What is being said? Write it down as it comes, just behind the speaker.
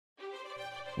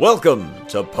Welcome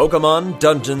to Pokemon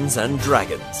Dungeons and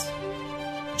Dragons.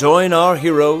 Join our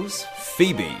heroes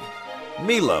Phoebe,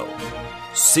 Milo,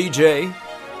 CJ,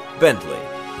 Bentley,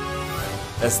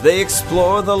 as they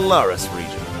explore the Laris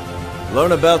region,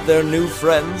 learn about their new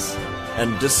friends,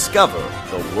 and discover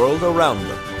the world around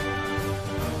them.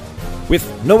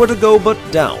 With nowhere to go but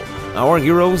down, our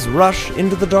heroes rush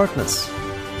into the darkness.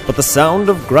 But the sound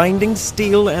of grinding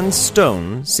steel and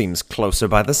stone seems closer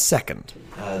by the second.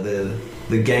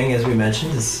 The gang, as we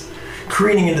mentioned, is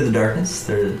careening into the darkness.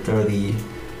 There are the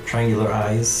triangular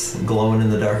eyes glowing in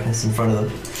the darkness in front of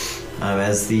them.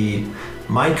 As the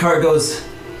minecart goes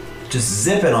just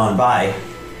zipping on by,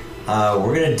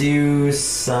 we're going to do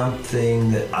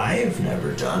something that I've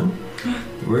never done.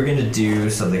 We're going to do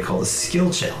something called a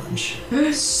skill challenge.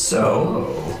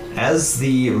 So, as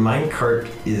the minecart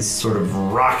is sort of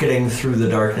rocketing through the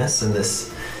darkness and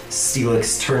this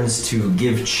Steelix turns to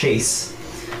give chase,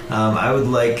 I would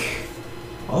like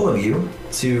all of you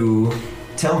to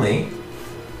tell me,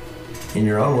 in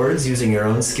your own words, using your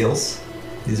own skills,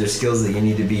 these are skills that you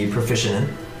need to be proficient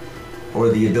in, or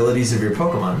the abilities of your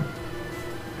Pokemon,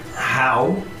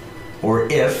 how or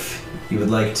if you would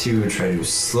like to try to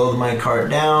slow the minecart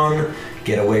down,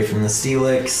 get away from the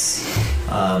Steelix,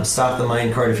 stop the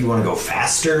minecart if you want to go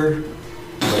faster,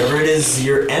 whatever it is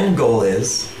your end goal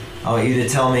is. I want you to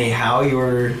tell me how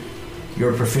your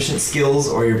proficient skills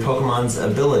or your Pokemon's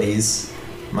abilities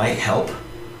might help,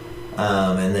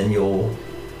 and then you'll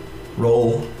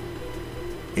roll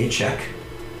a check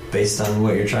based on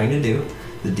what you're trying to do.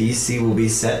 The DC will be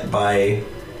set by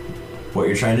what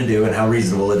you're trying to do and how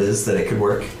reasonable it is that it could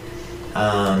work.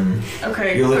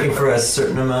 Okay. You're looking for a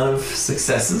certain amount of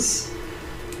successes.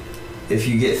 If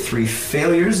you get 3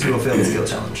 failures, you will fail the skill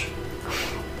challenge.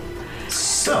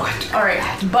 So. All right,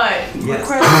 but Yes.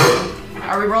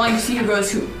 are we rolling to see who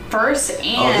goes who first?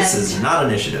 And Oh, this is not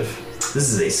initiative. This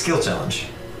is a skill challenge.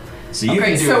 So you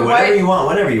Okay, can do so whatever what- you want,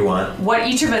 whenever you want. what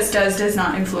each of us does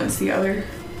not influence the other.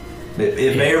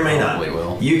 It may or may not. Probably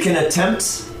will. You can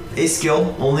attempt a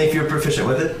skill only if you're proficient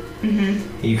with it.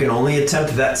 Mm-hmm. You can only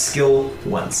attempt that skill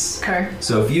once. Okay.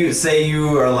 So if you say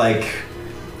you are like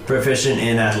proficient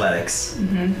in athletics,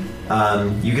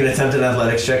 you can attempt an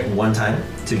athletics check one time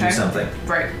to do Okay. something.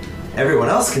 Right. Everyone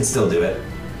else can still do it,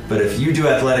 but if you do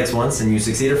athletics once and you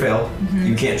succeed or fail,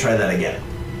 you can't try that again.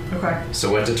 Okay. So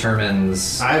what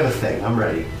determines... I have a thing. I'm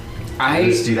ready. I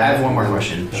Let's do that. have one more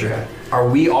question. Okay. Are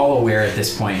we all aware at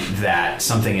this point that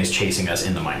something is chasing us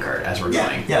in the minecart as we're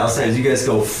going? Yeah, I'll say as you guys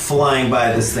go flying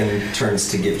by, this thing turns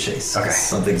to give chase. Okay.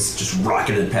 Something's just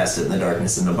rocketed past it in the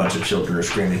darkness and a bunch of children are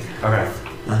screaming. Okay.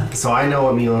 So I know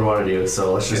what Milo would want to do,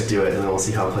 so let's just do it, and then we'll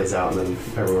see how it plays out, and then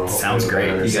everyone will Sounds great. You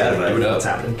got it, understand bud. Do it what's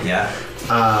happening. Yeah.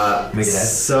 Make it happen.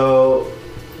 So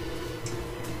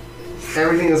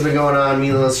everything that's been going on,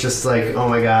 Milo's just like, oh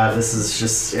my god, this is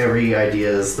just, every idea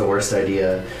is the worst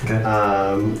idea. Okay.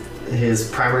 His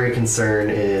primary concern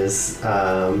is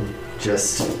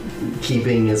just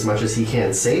keeping as much as he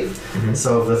can safe.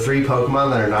 So of the 3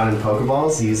 Pokemon that are not in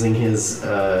Pokeballs, using his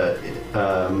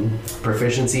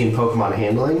proficiency in Pokemon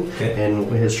handling and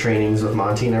his trainings with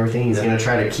Monty and everything, he's going to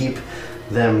try to keep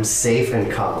them safe and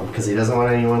calm, because he doesn't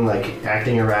want anyone like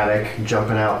acting erratic,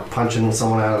 jumping out, punching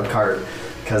someone out of the cart,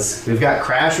 because we've got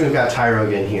Crash and we've got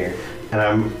Tyrogue in here, and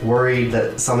I'm worried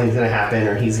that something's gonna happen,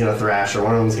 or he's gonna thrash, or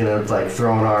one of them's gonna like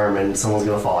throw an arm and someone's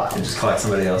gonna fall out. And just collect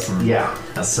somebody else. And Yeah,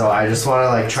 so I just want to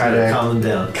like try to calm them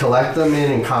down. collect them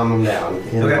in and calm them down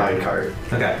in the minecart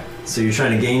Okay. So you're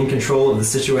trying to gain control of the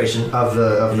situation. of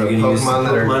the And you're going to use Pokemon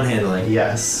that Pokemon are. handling.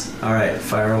 Yes. All right,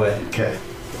 fire away. Okay.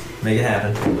 Make it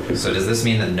happen. So does this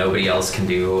mean that nobody else can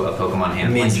do a Pokemon It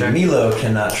handling means check? Milo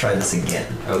cannot try this again.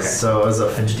 Okay. So as a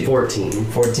What'd you do? 14.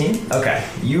 14? Okay.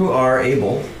 You are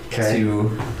able Okay.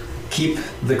 to keep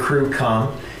the crew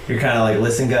calm. You're kind of like,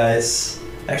 listen, guys.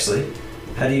 Actually,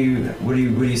 what do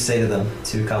you say to them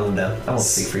to calm them down? I won't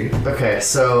speak for you. Okay,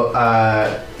 so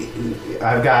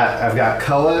I've got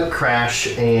Koa,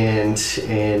 Crash, and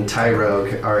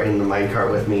Tyrogue are in the minecart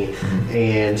with me,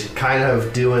 and kind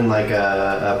of doing like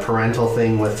a parental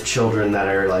thing with children that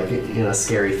are like in a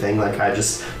scary thing. Like I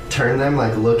just turn them,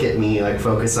 like look at me, like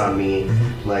focus on me,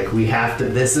 like we have to.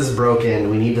 This is broken.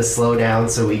 We need to slow down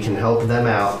so we can help them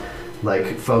out.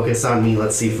 Like focus on me.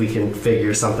 Let's see if we can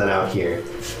figure something out here.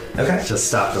 Okay. Just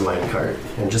stop the minecart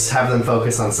and just have them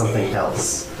focus on something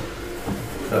else.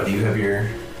 Oh, do you have your...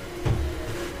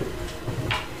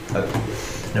 Okay.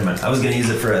 Never mind. I was going to use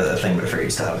it for a thing, but I figured you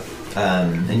still have it.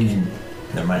 And you didn't...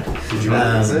 Never mind. Did you want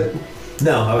to use it?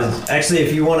 No, I was... Actually,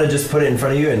 if you want to just put it in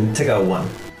front of you and take out 1.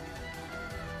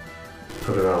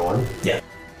 Put it on 1? Yeah.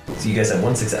 So you guys have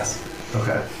 1 success.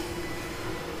 Okay.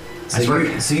 Nice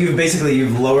work. So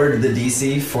you've lowered the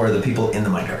DC for the people in the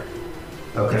minecart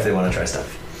if they want to try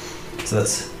stuff. So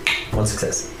that's one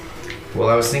success. Well,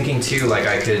 I was thinking too, like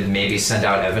I could maybe send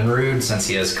out Evinrude since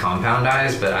he has compound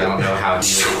eyes, but I don't know how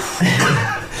he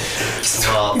would.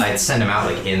 Well, I'd send him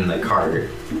out like in the cart.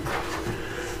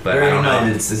 But Bear I in don't mind,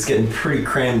 know. it's getting pretty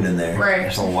crammed in there. Right.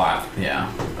 There's a lot,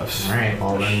 yeah. All right.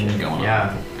 Well, then, Going on.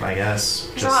 yeah, I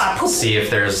guess Ah, poop. just see if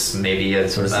there's maybe a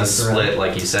Sort of sneaks split, around.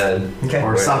 like you said. Okay.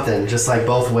 Or something, just like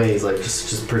both ways, like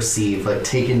just perceive, like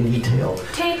take in detail.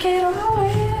 Take it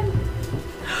away.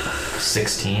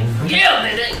 16.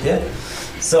 Yeah.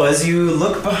 So as you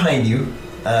look behind you,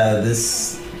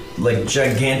 this like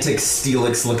gigantic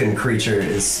Steelix-looking creature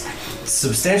is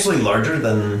substantially larger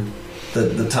than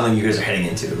the tunnel you guys are heading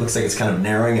into. It looks like it's kind of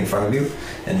narrowing in front of you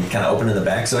and kind of open in the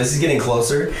back. So as he's getting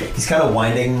closer, he's kind of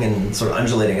winding and sort of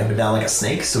undulating up and down like a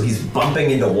snake. So he's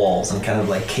bumping into walls and kind of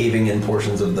like caving in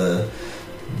portions of the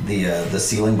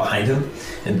ceiling behind him,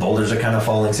 and boulders are kind of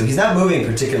falling. So he's not moving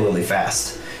particularly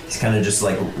fast. He's kind of just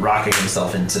like rocking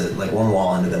himself into like one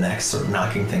wall into the next, sort of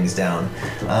knocking things down.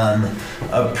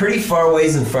 A pretty far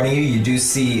ways in front of you, you do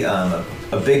see a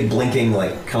big blinking,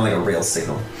 like kind of like a rail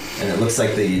signal, and it looks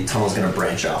like the tunnel's going to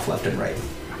branch off left and right.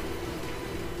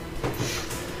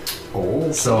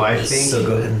 Oh, so I think So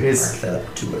go ahead and is mark that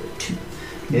up to a 2.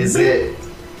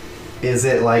 is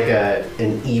it like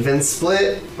an even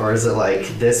split, or is it like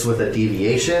this with a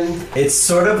deviation? It's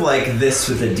sort of like this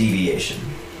with a deviation.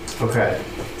 Okay,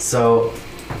 so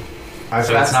I've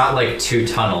So got it's not like two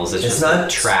tunnels, it's just not a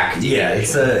track Yeah,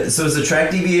 deviation. it's a track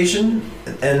deviation,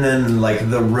 and then like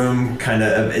the room kind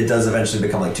of it does eventually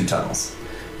become like 2 tunnels,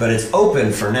 but it's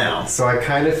open for now. So I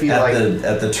kind of feel At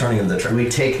like the turning of the track. we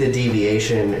take the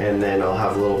deviation and then I'll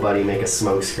have little buddy make a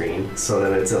smoke screen, so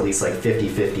then it's at least like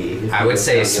 50-50. I would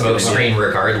say smoke screen. screen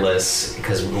regardless,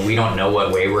 because we don't know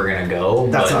what way we're gonna go.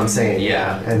 That's but what I'm saying.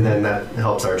 Yeah. And then that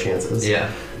helps our chances. Yeah.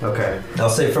 Okay. I'll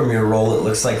say from your roll, it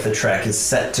looks like the track is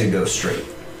set to go straight,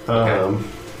 Um,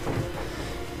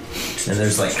 and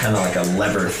there's like kind of like a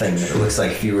lever thing that it looks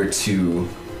like if you were to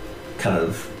kind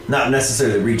of not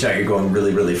necessarily reach out, you're going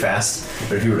really really fast,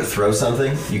 but if you were to throw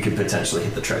something, you could potentially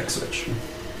hit the track switch.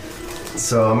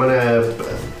 So I'm gonna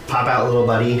pop out little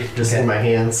buddy just Okay. in my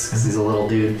hands because he's a little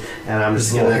dude, and I'm just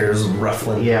His little gonna. hair's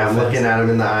ruffling. Yeah, I'm fast. looking at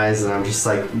him in the eyes, and I'm just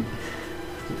like,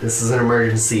 "This is an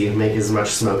emergency. Make as much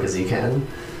smoke as you can."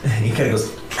 He kind of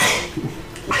goes,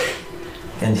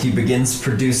 and he begins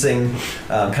producing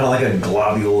kind of like a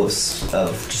globule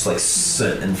of just like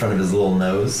soot in front of his little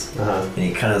nose, Uh-huh. and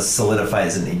he kind of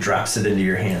solidifies it and he drops it into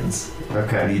your hands. What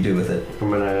do Okay. you do with it? I'm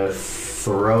gonna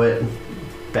throw it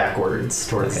backwards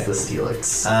towards Okay. the Steelix.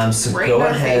 So Right go in our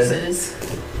ahead faces.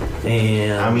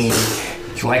 and I mean,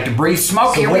 If you like to breathe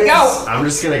smoke, So here what we is- go. I'm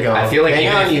just gonna go. I feel like hang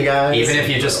even on, if, you guys. even if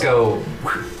you just go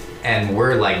and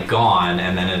we're like gone,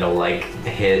 and then it'll like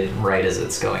hit right as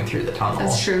it's going through the tunnel.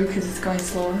 That's true because it's going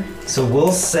slower. so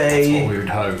we'll say, Weird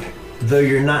hug. though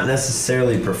you're not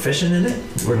necessarily proficient in it,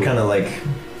 we're kind of like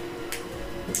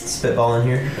spitballing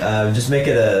here. Just make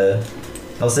it a.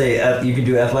 I'll say you can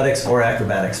do athletics or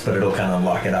acrobatics, but it'll kind of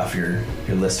lock it off your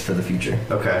list for the future.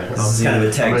 Okay. This is kind of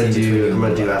a tag team between you I'm and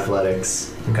gonna do Will.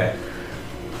 athletics. Okay.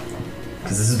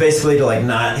 Because this is basically to like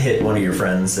not hit one of your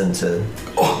friends and to.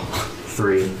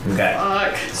 3. Okay.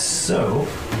 Fuck. So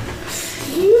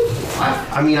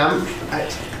I mean,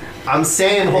 I'm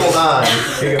saying hold on.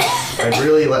 here you go. I'd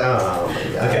really like. Oh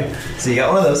my god. Okay. So you got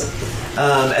one of those.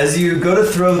 As you go to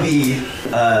throw the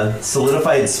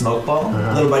solidified smoke ball,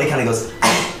 little buddy kind of goes,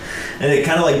 and it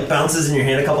kind of like bounces in your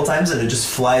hand a couple times, and it just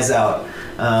flies out.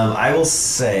 I will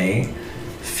say,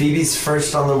 Phoebe's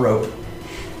first on the rope.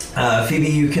 Phoebe,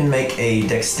 you can make a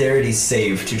dexterity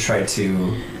save to try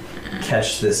to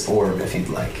catch this orb if you'd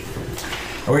like,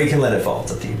 or you can let it fall.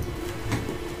 It's up to you.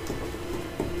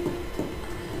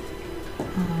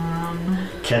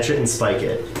 Catch it and spike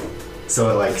it, so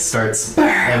it like starts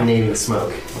emanating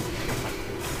smoke.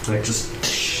 Like just.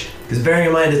 Because bearing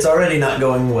in mind, it's already not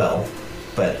going well,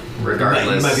 but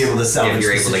Regardless, you might be able to salvage if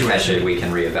you're the able to catch situation. it, we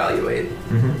can reevaluate.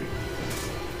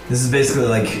 This is basically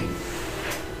like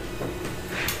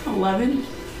 11.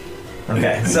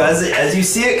 okay. So as you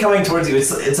see it coming towards you,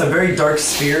 it's a very dark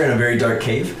sphere in a very dark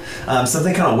cave.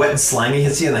 Something kind of wet and slimy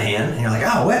hits you in the hand, and you're like,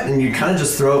 oh, wet, and you kind of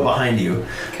just throw it behind you.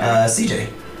 CJ,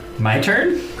 My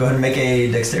turn? go ahead and make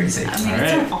a dexterity save. I mean, Alright.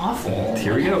 it's an awful.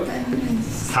 Here we go.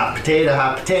 Hot potato,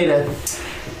 hot potato.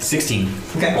 16.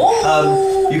 Okay.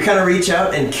 Oh! You kind of reach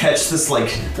out and catch this like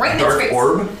Right in its dark face.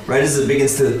 orb right as it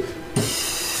begins to,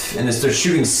 and it starts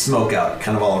shooting smoke out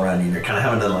kind of all around you. You're kind of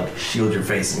having to like shield your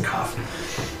face and cough.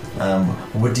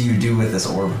 What do you do with this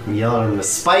orb? I'm yelling at him to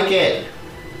spike it.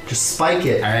 Just spike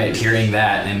it. All right, hearing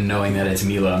that and knowing that it's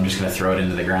Milo, I'm just gonna throw it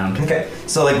into the ground. Okay.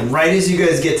 So like right as you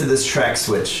guys get to this track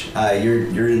switch,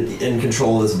 you're in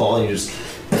control of this ball and you just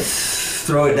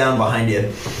throw it down behind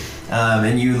you.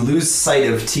 And you lose sight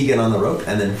of Tegan on the rope,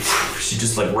 and then she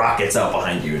just like rockets out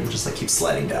behind you and just like keeps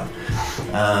sliding down.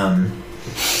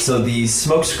 So the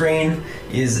smoke screen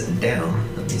is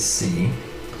down. Let me see.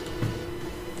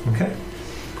 Okay.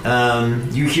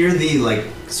 You hear the like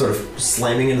sort of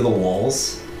slamming into the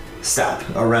walls stop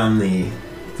around the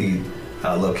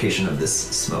location of this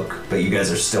smoke, but you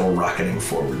guys are still rocketing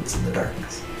forwards in the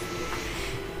darkness.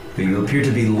 But you appear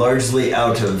to be largely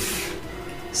out of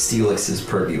Steelix's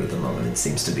purview at the moment. It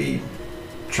seems to be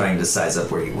trying to size up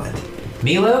where you went.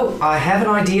 Milo, I have an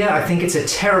idea. I think it's a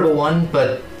terrible one,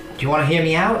 but do you want to hear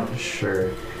me out? Sure.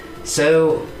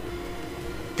 So,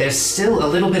 there's still a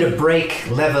little bit of brake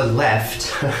lever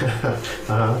left.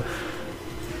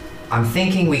 I'm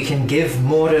thinking we can give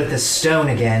Mortar the stone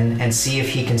again and see if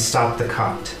he can stop the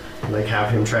cart. Like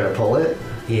have him try to pull it?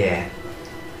 Yeah.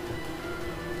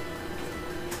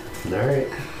 Alright.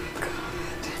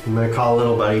 I'm gonna call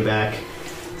little buddy back.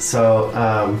 So,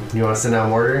 you wanna send out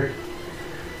Mortar?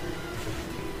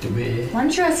 Do it. Why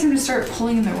don't you ask him to start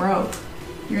pulling the rope?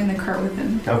 You're in the cart with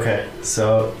him. Okay,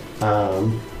 so,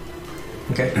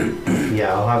 Okay.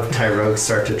 yeah, I'll have Tyrogue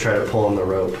start to try to pull on the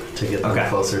rope to get them Okay.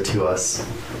 closer to us.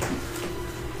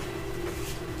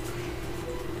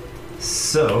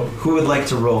 So, who would like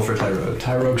to roll for Tyrogue?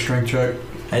 Tyrogue strength check.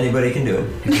 Anybody can do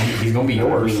it. He's gonna be I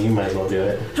yours. mean, you might as well do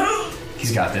it.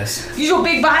 He's got this. Use your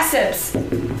big biceps.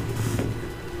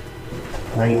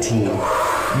 19.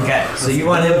 Okay, so you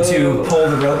want him to pull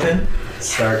the rope in?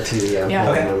 Start to, Yeah.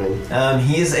 pull Okay. them in.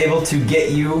 He is able to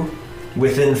get you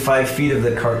within 5 feet of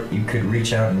the cart. You could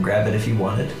reach out and grab it if you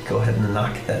wanted. Go ahead and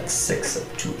knock that 6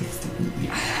 up to a 3.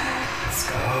 Let's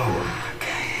go.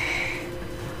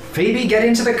 Phoebe, get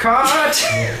into the cart!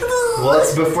 Well,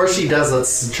 let's, before she does,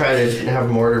 let's try to have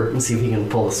Mortar and see if he can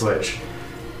pull the switch.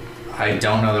 I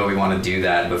don't know that we want to do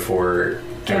that before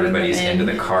Getting everybody's them in. into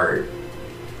the cart.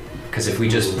 Because if we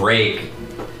just break,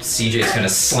 CJ's gonna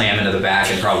slam into the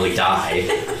back and probably die.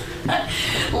 Like I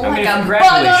mean, a if bug we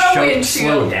gradually on a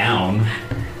slow windshield. down,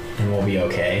 then we'll be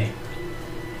okay.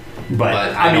 But,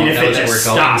 But I mean, don't if know it that just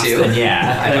we're going stops, to. then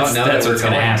yeah, I don't know that's that we're what's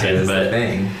gonna going happen. to. Is the But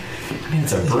thing. I mean,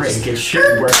 it's a break. It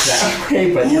should work that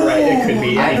way. But you're right. It could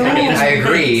be. I mean, I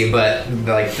agree, but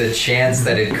like the chance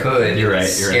that it could You're right,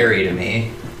 is you're scary to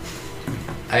me.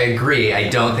 I agree. I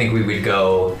don't think we would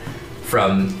go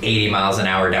from 80 miles an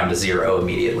hour down to 0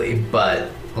 immediately, but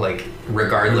like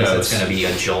regardless, Who it's knows? going to be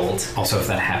a jolt. Also, if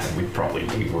that happened, we'd probably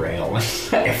derail.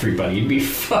 Everybody'd be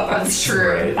fucked. That's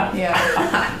true.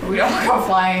 Yeah. We don't go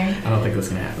flying. I don't think that's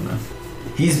gonna happen though.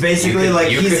 He's basically like,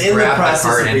 you he's could in the grab process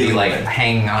cart of and be being like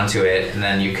hanging onto it, and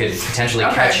then you could potentially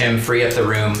Okay. catch him, free up the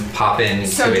room, pop in.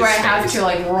 So to do his I have space. to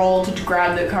like roll to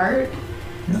grab the cart?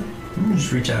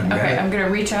 Just reach out and Okay, grab I'm gonna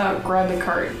reach out, grab the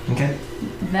cart. it. Okay.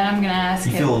 Then I'm gonna ask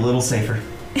You him. feel a little safer.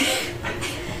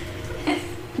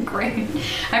 Great.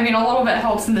 I mean, a little bit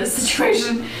helps in this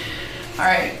situation. All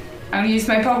right, I'm gonna use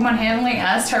my Pokemon handling.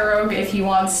 Ask Tyrogue if he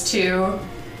wants to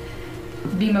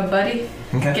be my buddy.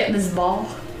 Okay. Get this ball.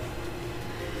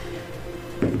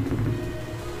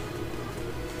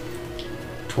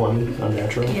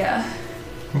 Unnatural. Yeah.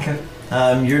 Okay.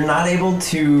 You're not able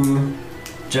to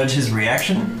judge his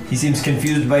reaction. He seems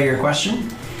confused by your question,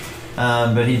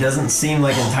 but he doesn't seem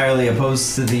like entirely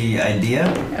opposed to the idea.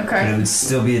 But it Okay. would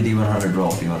still be a D100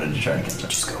 roll if you wanted to try to catch up.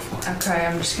 Just go for it. Okay,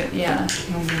 I'm just gonna. Yeah,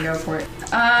 I'm gonna go for it.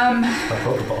 A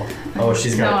Pokeball. Oh,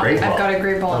 she's got no, a great ball. I've got a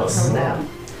great ball. Oh, snap.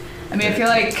 I mean, I feel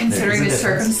like considering the There's a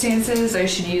difference. circumstances, I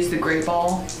should use the great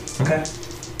ball Okay.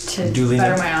 to Duly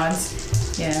better noted. my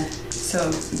odds. Yeah. So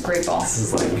great ball. This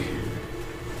is like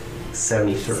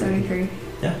 73. 73.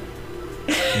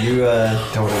 You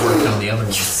That would have worked on the other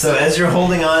one. so as you're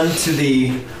holding on to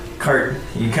the cart,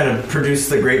 you kind of produce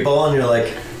the great ball, and you're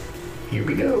like, Here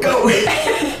we go. go!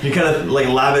 You kind of like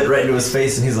lob it right into his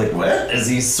face, and he's like, what? As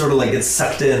he sort of like gets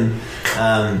sucked in,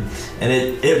 and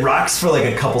it rocks for like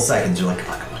a couple seconds. You're like,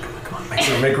 come on,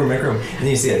 make room, and then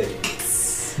you see it,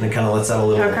 and it kind of lets out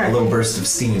Okay. a little burst of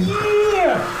steam.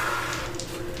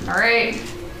 All right.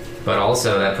 But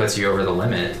also, that puts you over the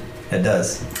limit. It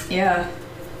does. Yeah.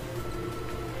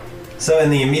 So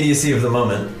in the immediacy of the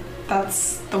moment,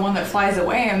 That's the one that flies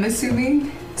away, I'm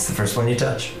assuming. it's the first one you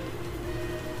touch.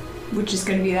 Which is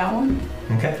gonna be that one.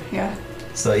 Okay. Yeah.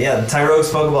 So yeah, the Tyrogue's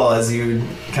Pokeball, as you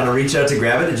kind of reach out to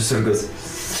grab it, it just sort of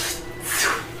goes,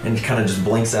 and kind of just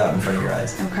blinks out in front of your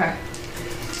eyes. Okay.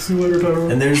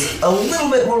 And there's a little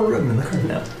bit more room in the cart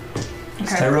now.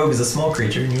 Okay. Tyrogue is a small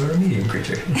creature and you are a medium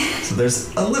creature. So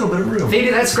there's a little bit of room. Phoebe,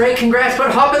 that's great. Congrats,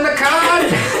 but hop in the car.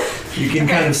 You can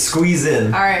kind of squeeze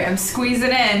in. Alright, I'm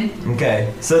squeezing in.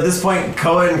 Okay. So at this point,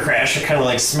 Koa and Crash are kind of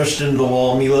like smushed into the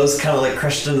wall. Milo's kind of like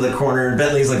crushed into the corner. And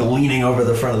Bentley's like leaning over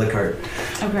the front of the cart.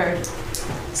 Okay.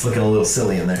 It's looking a little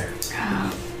silly in there.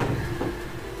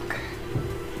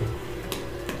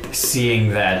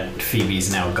 Seeing that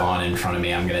Phoebe's now gone in front of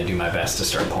me, I'm gonna do my best to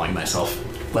start pulling myself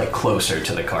like closer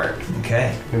to the cart.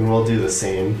 Okay. And we'll do the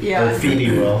same. Yeah. Or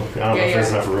Phoebe will. I don't know Yeah, if there's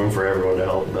yeah. enough room for everyone to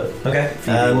help, but Okay.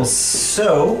 Phoebe will.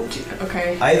 So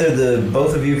Okay. either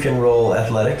both of you can roll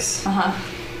athletics, Uh-huh.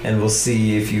 and we'll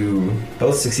see if you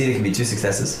both succeed. It can be 2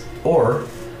 successes, or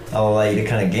I'll allow you to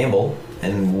kind of gamble,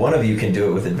 and one of you can do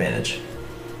it with advantage,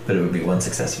 but it would be 1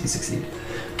 success if you succeed.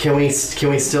 Can we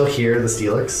still hear the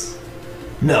Steelix?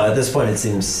 No, at this point it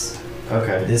seems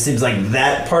Okay. like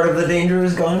that part of the danger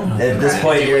is gone. At this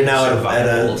point, you're now at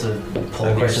Survival a to pull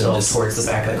a question yourself just- towards the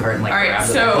back of the cart and like Alright, grab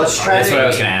so- the Let's try That's to. what I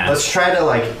was gonna ask. Let's try to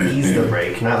like ease the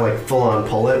brake, not like full on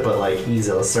pull it, but like ease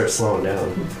it. Let's start slowing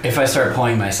down. If I start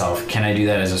pulling myself, can I do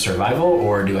that as a survival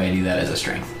or do I do that as a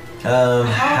strength?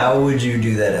 How would you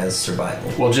do that as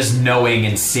survival? Well, just knowing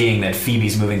and seeing that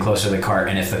Phoebe's moving closer to the cart,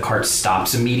 and if the cart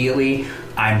stops immediately,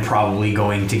 I'm probably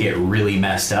going to get really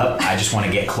messed up. I just want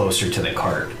to get closer to the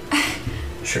cart.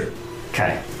 Sure.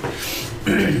 Okay.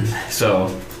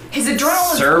 So, His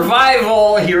adrenaline.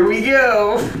 survival, here we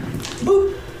go.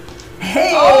 Boop.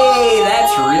 Hey,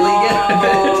 that's really good.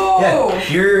 Oh!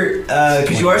 Yeah, you're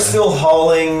because you are still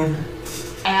hauling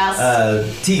Ass.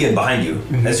 Tegan behind you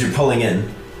as you're pulling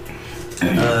in.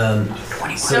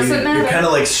 So Doesn't you're matter. kind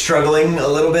of like struggling a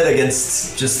little bit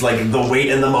against just like the weight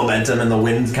and the momentum and the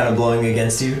wind kind of blowing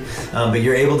against you, but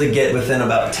you're able to get within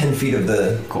about 10 feet of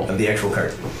the actual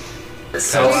cart.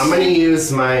 So I'm gonna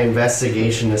use my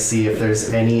investigation to see if there's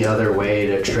any other way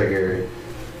to trigger,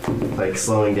 like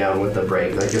slowing down with the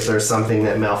brake. Like if there's something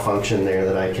that malfunctioned there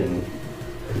that I can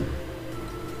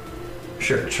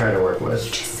Sure, try to work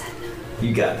with.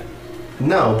 you got it.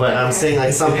 No, but I'm saying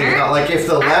like something like if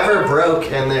the lever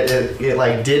broke and it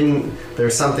like didn't,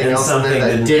 there's something And else in something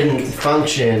there that didn't- didn't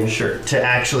function Sure. to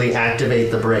actually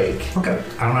activate the brake. Okay.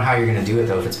 I don't know how you're gonna do it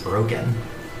though if it's broken.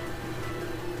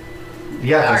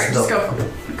 Yeah, Alright, it's just the go.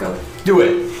 Go. Do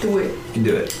it. Do it. You can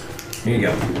do it. Here you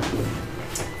go.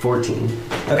 14.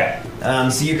 Okay.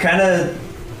 So you kind of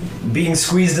being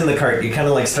squeezed in the cart, you kind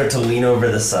of like start to lean over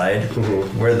the side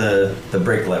where the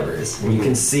brake lever is. And you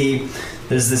can see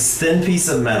there's this thin piece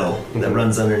of metal that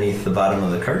runs underneath the bottom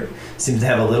of the cart. Seems to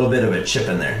have a little bit of a chip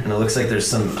in there. And it looks like there's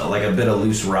some, like a bit of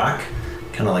loose rock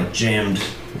kind of like jammed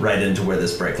right into where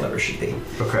this brake lever should be.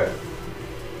 Okay.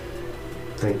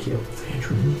 Thank you.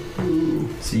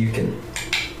 So you can...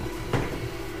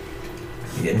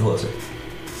 You're getting closer.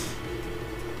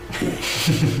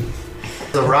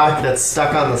 The rock that's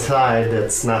stuck on the side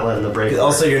that's not letting the brake.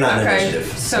 Also, you're not in Okay.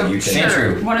 initiative. So, you can...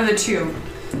 sure. True. One of the two.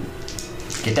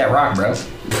 Get that rock, bro.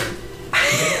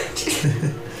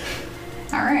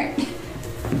 Alright.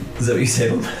 Is that what you say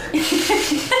to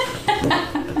him?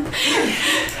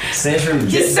 Sandshrew,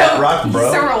 get He's that rock, bro.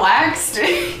 He's so relaxed.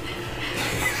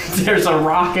 There's a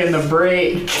rock in the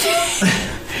brake.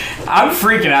 I'm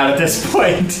freaking out at this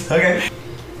point. Okay.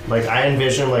 Like I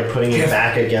envision like putting it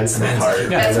back against the cart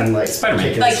Yeah, and then like Spider-Man.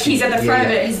 kicking Like his he's feet. at the front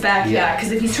of Yeah, it, his back, Yeah. yeah.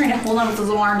 Because if he's trying to hold on with those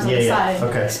little arms on Yeah, the yeah. side.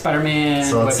 Okay. Spider-Man.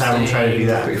 So let's have him try to do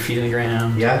that. Put your feet in the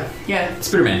ground. Yeah. Yeah.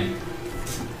 Spider-Man.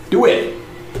 Do it.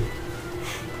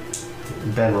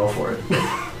 Ben, roll for it.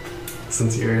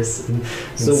 Since you're in So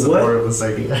support what- of this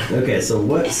idea. Okay, so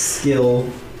what skill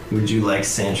would you like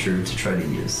Sandshrew to try to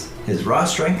use? His raw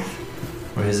strength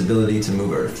or his ability to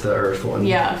move earth? The earth one.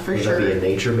 Yeah, for Would sure. that be a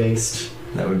nature based?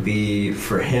 That would be,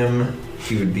 for him,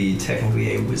 he would be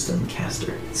technically a wisdom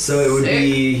caster. So it would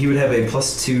be, he would have a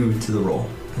 +2 to the roll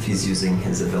if he's using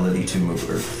his ability to move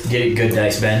earth. Get it good,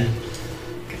 dice, Ben.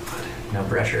 God, no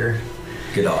pressure.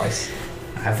 Good odds.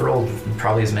 I've rolled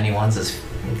probably as many ones as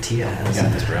Tia has.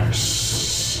 Got this, bro.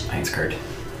 Thanks, Kurt.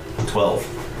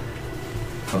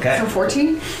 12. Okay. So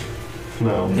 14?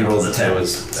 No. He rolled a 10. Oh.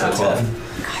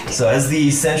 12. So as the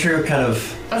Sandshrew kind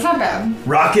of That's not bad.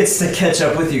 rockets to catch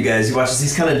up with you guys, you watch as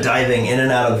he's kind of diving in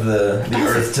and out of the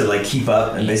earth to like keep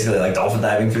up and basically like dolphin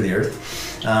diving through the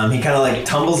earth. He kind of like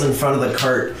tumbles in front of the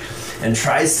cart and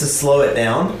tries to slow it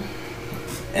down.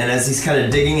 And as he's kind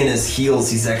of digging in his heels,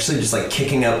 he's actually just like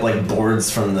kicking up like boards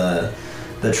from the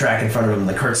track in front of him.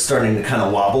 The cart's starting to kind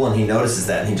of wobble and he notices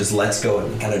that and he just lets go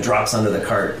and kind of drops under the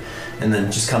cart and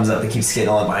then just comes up and keeps skating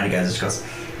along behind you guys and just goes,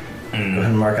 go ahead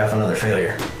and mark off another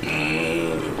failure.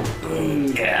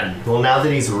 God. Well, now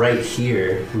that he's right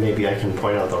here, maybe I can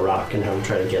point out the rock and have him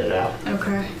try to get it out.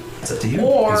 Okay. It's up to you.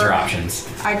 Or These are options.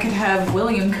 I could have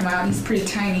William come out. He's pretty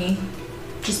tiny.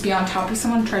 Just be on top of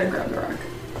someone, try to grab the rock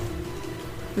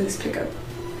with his pickup.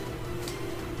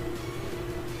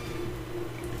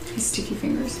 His sticky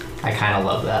fingers. I kind of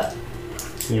love that.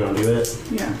 You want to do it?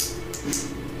 Yeah.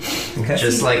 Okay.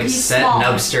 Just like He's set small.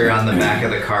 Nubster on the back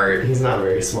of the cart, He's not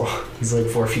very small. He's like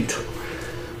 4 feet tall.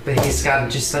 but he's got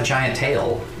just a giant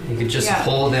tail. You could just Yeah.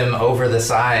 hold him over the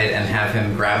side and have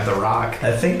him grab the rock.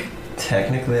 I think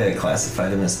technically I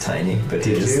classified him as tiny, but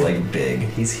Did he's you? like big.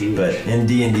 He's huge. But in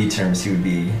D&D terms, he would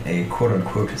be a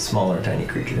quote-unquote smaller tiny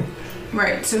creature.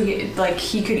 Right, so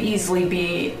he could easily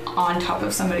be on top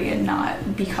of somebody and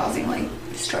not be causing like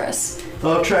stress.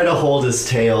 I'll try to hold his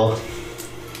tail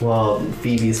while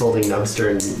Phoebe's holding Nubster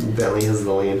and Bentley has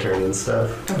the lantern and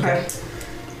stuff. Okay.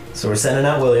 So we're sending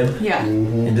out William Yeah.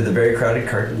 into the very crowded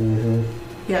cart.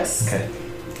 Yes. Okay.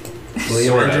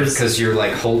 William Sort of, enters. because you're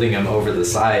like holding him over the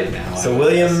side now. So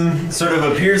William sort of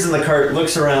appears in the cart,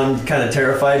 looks around, kind of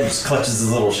terrified, just clutches his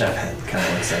little chef hat, kind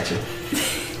of looks at you.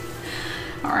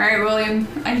 All right, William.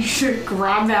 I need you to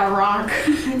grab that rock,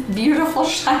 beautiful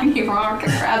shiny rock,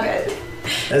 and grab it.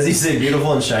 As you say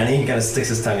beautiful and shiny, he kind of sticks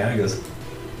his tongue out. He goes,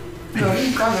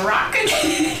 William, grab the rock.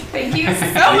 Thank you so and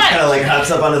he kind much. of like hops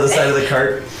up onto the side of the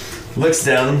cart, looks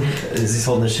down as he's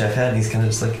holding his chef hat, and he's kind of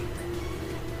just like,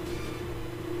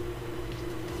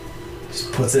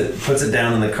 just puts it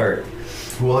down in the cart.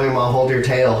 William, I'll hold your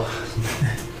tail.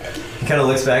 He kind of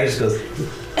looks back and just goes,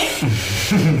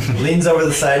 leans over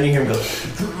the side, and you hear him go.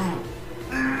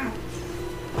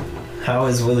 How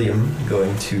is William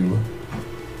going to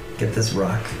get this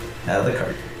rock out of the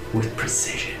cart? With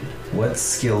precision. What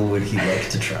skill would he like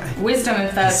to try? Wisdom, if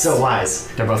He's that's so wise.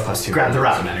 They're both +2. Grab the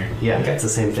rock. Doesn't matter. Yeah, Okay. it's the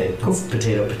same thing. Cool. It's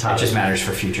potato, potato. It just matters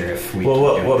for future if we. Well,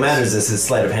 keep what doing matters this. is his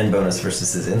sleight of hand bonus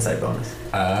versus his insight bonus.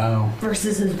 Oh.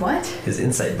 versus his what? His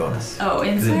insight bonus. Oh,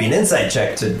 Because it'd be an insight.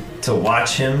 insight check to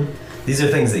watch him. These are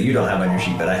things that you don't have on your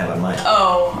sheet, but I have on mine.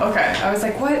 Oh, okay. I was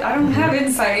like, what? I don't have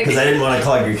insight. Because I didn't want to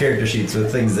clog your character sheets with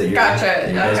things that you're. Gotcha, that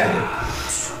you guys okay.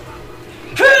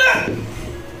 can do.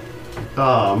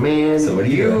 Oh man. So what are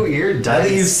you doing? Your Now that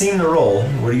you've dice. seen the roll,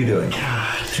 what are you doing?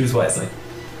 Choose wisely.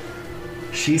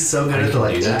 She's so good I at the can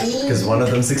like. do that. Because one of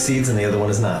them succeeds and the other one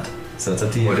is not. So it's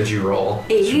up to you. What did you roll?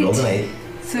 She rolled an 8. 8.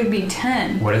 So it'd be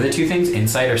 10. What are the two things?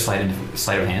 Insight or sleight of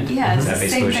hand? Yeah, it's Is that the basically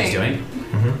same what she's thing. doing?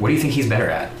 Mm-hmm. What do you think he's better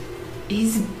at?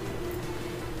 He's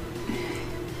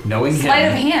Knowing sleight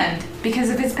of him. hand because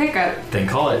of his pickup. Then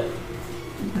call it.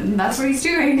 And that's what he's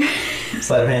doing.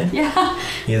 Sleight of hand. Yeah.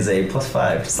 He has a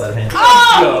 +5 to sleight of hand.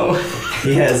 Oh!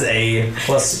 He has a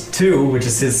 +2, which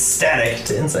is his static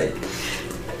to insight.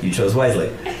 You chose wisely.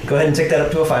 Go ahead and take that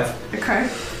up to a 5. Okay.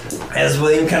 As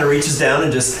William kind of reaches down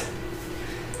and just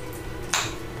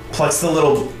plucks the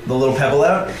little pebble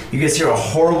out, you guys hear a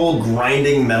horrible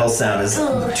grinding metal sound as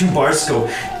 2 bars go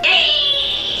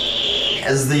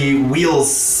as the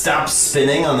wheels stop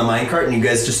spinning on the minecart and you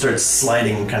guys just start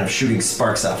sliding and kind of shooting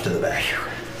sparks off to the back.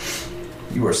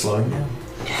 You are slowing down.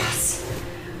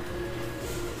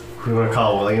 We want to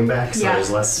call William back so Yeah.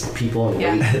 there's less people and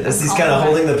Yeah. wait. As he's I'll kind of come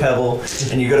holding the pebble,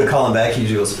 and you go to call him back, he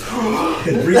just goes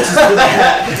and reaches for the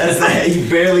hat. As the hat, he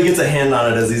barely gets a hand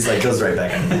on it as he's like goes right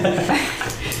back.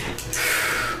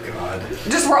 God.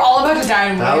 Just we're all about to die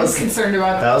and That William's was- concerned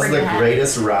about That was the freaking hat.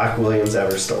 greatest rock William's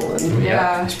ever stolen.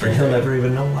 Yeah. And he'll never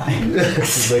even know why.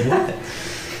 He's like, what?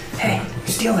 Hey,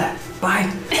 steal that.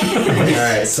 Bye.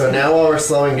 Alright, so now while we're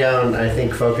slowing down, I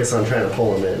think focus on trying to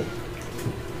pull him in.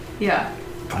 Yeah.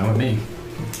 Fine with me.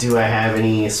 Do I have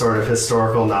any sort of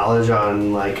historical knowledge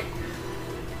on, like,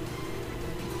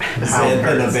 how it An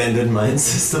hurts? abandoned mine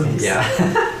system. Yeah.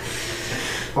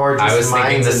 Or I just was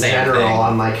thinking mines the in same general thing.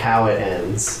 on, like, how it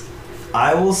ends?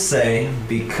 I will say,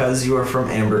 because you are from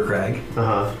Ambercrag,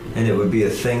 Uh-huh. and it would be a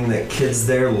thing that kids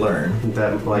there learn,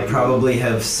 That, like, probably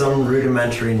have some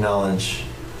rudimentary knowledge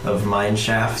of mine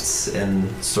shafts and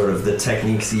sort of the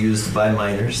techniques used by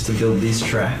miners to build these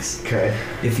tracks. Okay.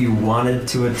 If you wanted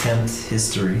to attempt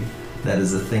history, that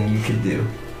is a thing you could do.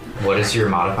 What is your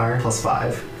modifier?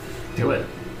 +5. Do it.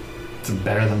 It's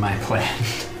better than my plan.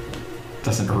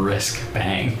 Doesn't risk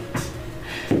bang.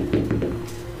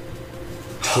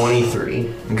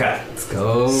 23. Okay. Let's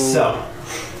go. So,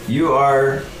 you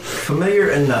are familiar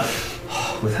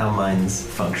enough with how mines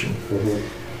function.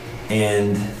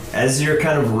 And as you're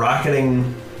kind of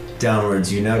rocketing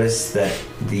downwards, you notice that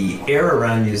the air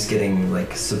around you is getting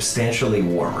like substantially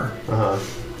warmer. Uh-huh.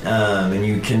 And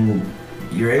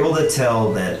you're able to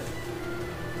tell that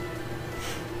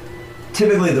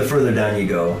typically the further down you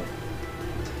go,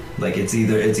 like it's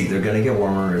either gonna get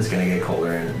warmer or it's gonna get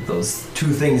colder, and those two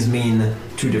things mean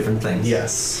two different things.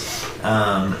 Yes.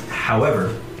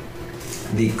 However,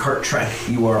 the cart track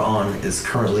you are on is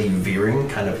currently veering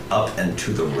kind of up and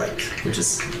to the right, which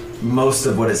is most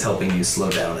of what is helping you slow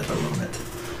down at the moment.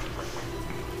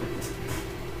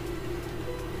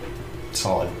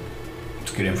 Solid.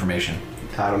 It's good information.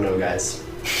 I don't know, guys.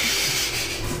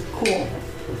 Cool.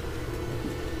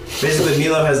 Basically,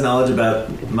 Milo has knowledge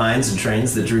about mines and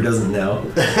trains that Drew doesn't know,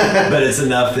 but it's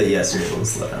enough that yes, you're able to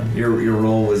slow down. Your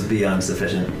roll was beyond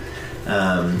sufficient.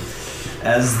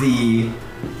 As the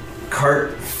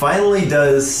cart finally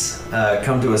does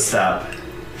come to a stop,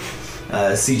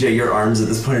 CJ, your arms at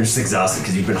this point are just exhausted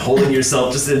because you've been holding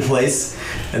yourself just in place,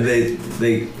 and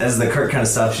they as the cart kind of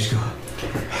stops, you just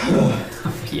go.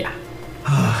 Yeah.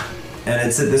 And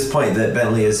it's at this point that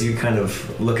Bentley, as you kind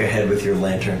of look ahead with your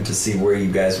lantern to see where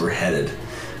you guys were headed,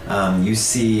 you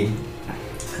see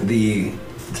the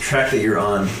track that you're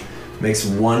on makes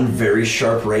one very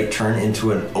sharp right turn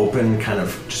into an open kind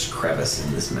of just crevice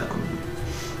in this mountain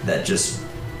that just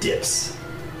dips.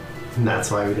 And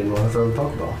that's why we didn't want to throw the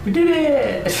Pokeball. We did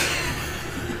it!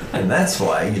 And that's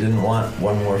why you didn't want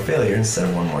one more failure instead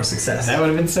of one more success. That would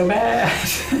have been so bad.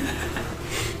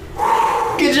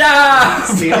 Good job!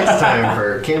 See you next time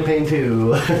for campaign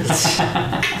 2.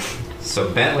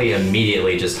 So Bentley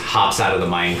immediately just hops out of the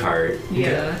minecart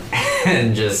Yeah.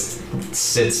 and just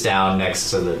sits down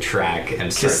next to the track and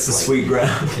Kiss starts the like, sweet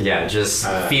ground. yeah, just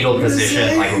fetal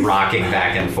position, like rocking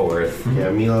back and forth. Yeah,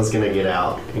 Milo's gonna get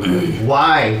out.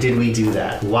 Why did we do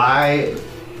that? Why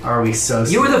are we so...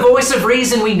 You were the voice of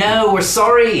reason. We know. We're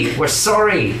sorry. We're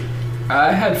sorry.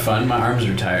 I had fun. My arms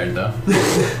are tired, though.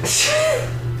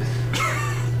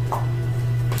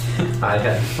 I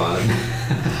had fun.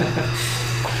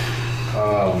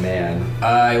 Oh man.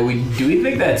 Do we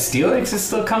think that Steelix is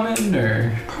still coming,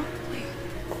 or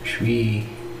should we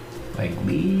like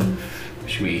leave?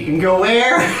 Should You we? can go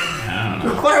where? I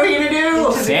don't know. What are we gonna do?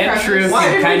 Sandshrew Why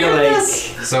can did we kind do of like.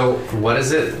 this? So what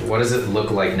is it? What does it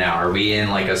look like now? Are we in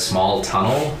like a small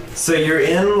tunnel? So you're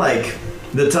in like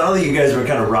the tunnel that you guys were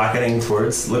kind of rocketing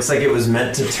towards. Looks like it was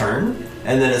meant to turn,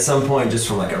 and then at some point, just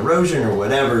from like erosion or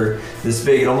whatever, this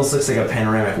big, it almost looks like a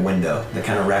panoramic window that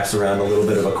kind of wraps around a little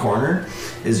bit of a corner,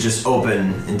 is just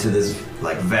open into this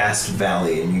like vast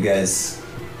valley, and you guys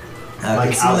Like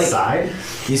can see, outside?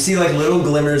 you see like little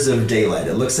glimmers of daylight.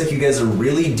 It looks like you guys are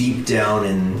really deep down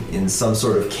in some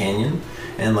sort of canyon,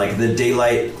 and like the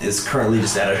daylight is currently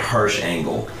just at a harsh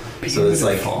angle. So it's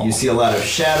like you see a lot of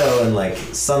shadow and like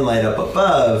sunlight up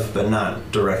above, but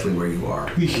not directly where you are.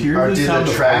 We hear Or the do sound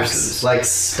the of tracks horses. like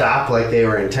stop like they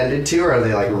were intended to, or are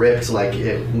they like ripped like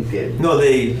it No,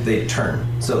 they turn.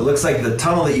 So it looks like the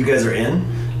tunnel that you guys are in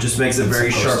just makes a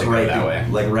very supposed sharp to go right, that way.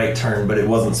 like right turn, but it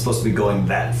wasn't supposed to be going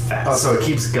that fast. Oh, so it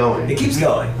keeps going. it keeps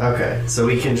going. Okay, so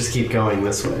we can just keep going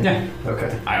this way. Yeah.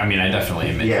 Okay. I mean, I definitely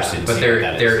am Yeah, interested. in But seeing what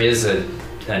that there is an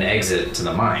exit to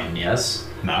the mine. Yes.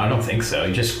 No, I don't think so.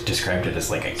 You just described it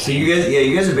as like a. So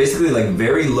you guys are basically like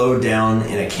very low down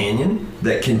in a canyon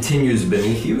that continues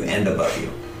beneath you and above you.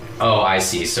 Oh, I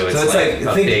see. So it's like,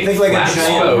 a think- big think like a flat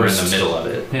giant wall. We're in the post. middle of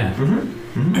it. Yeah.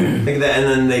 Think that, and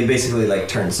then they basically like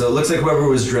turn. So it looks like whoever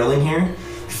was drilling here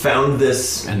found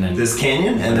this And then this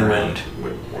canyon and then around.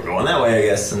 we're going that way, I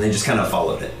guess, and they just kind of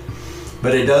followed it.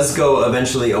 But it does go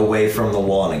eventually away from the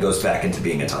wall and it goes back into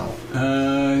being a tunnel.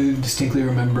 Distinctly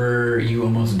remember you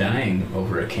almost dying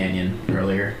over a canyon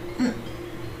earlier.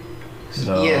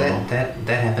 So Yeah, that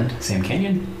happened. same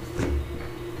canyon.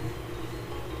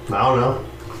 I don't know.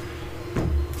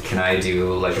 Can I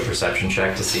do like a perception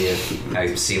check to see if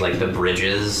I see like the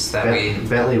bridges that we?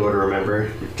 Bentley would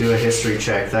remember. Do a history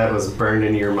check. That was burned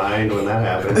into your mind when that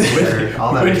happened. Where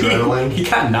all that adrenaline. He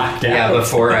got knocked out. Yeah,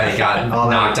 before I got All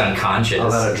that- knocked unconscious.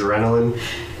 All that adrenaline.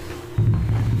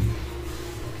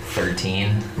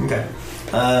 13. Okay.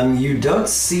 You don't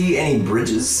see any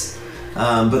bridges,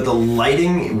 but the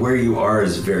lighting where you are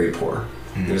is very poor.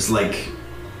 There's like,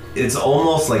 it's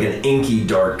almost like an inky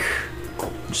dark,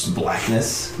 just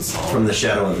blackness from the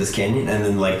shadow of this canyon, and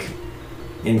then like,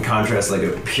 in contrast, like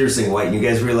a piercing white. And you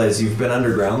guys realize you've been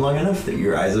underground long enough that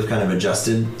your eyes have kind of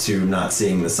adjusted to not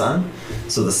seeing the sun,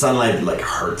 so the sunlight like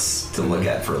hurts to look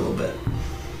at for a little bit.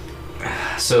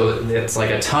 So it's like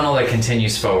a tunnel that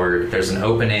continues forward. There's an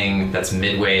opening that's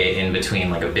midway in between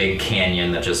like a big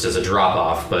canyon that just is a drop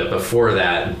off. But before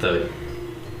that, the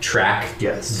track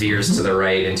Yes. veers to the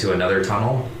right into another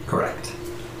tunnel. Correct.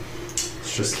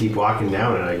 Let's just keep walking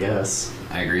down it, I guess.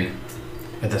 I agree.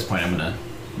 At this point, I'm gonna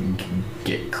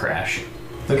get Crash.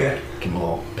 Okay. Give him a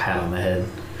little pat on the head,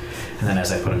 and then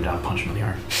as I put him down, punch him in the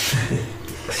arm.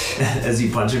 As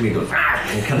you punch him, he goes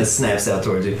and it kind of snaps out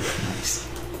towards you.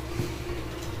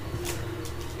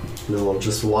 And then we'll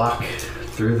just walk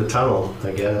through the tunnel,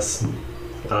 I guess.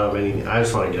 don't have anything. I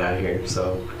just want to get out of here,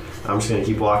 so I'm just gonna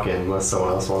keep walking unless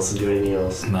someone else wants to do anything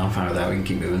else. No, I'm fine with that. We can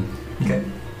keep moving. Okay.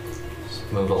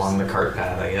 Just move along the cart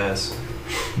path, I guess.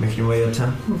 Making your way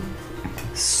uptown.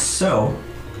 So,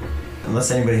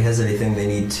 unless anybody has anything they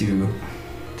need to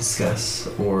discuss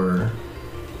or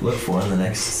look for in the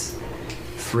next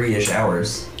 3-ish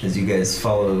hours as you guys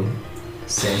follow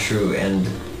Sandshrew and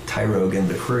Tyrogue and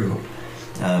the crew.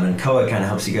 And Koa kind of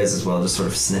helps you guys as well, just sort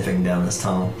of sniffing down this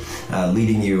tunnel,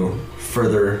 leading you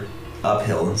further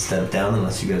uphill instead of down,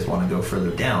 unless you guys want to go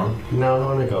further down. No, I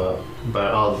want to go up,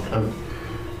 but I've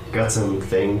got some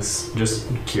things. Just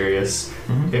curious,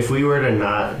 if we were to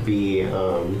not be,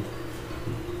 abandoned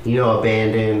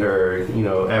or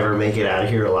ever make it out of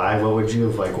here alive, what would you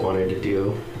have wanted to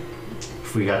do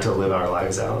if we got to live our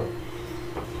lives out?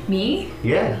 Me?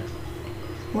 Yeah,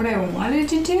 What I wanted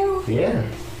to do? yeah.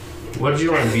 What did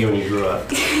you want to be when you grew up?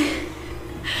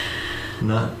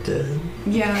 Not dead.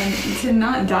 Yeah, to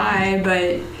not die,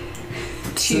 but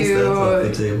Since that's off the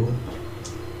to table.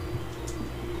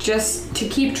 just to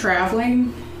keep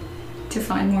traveling, to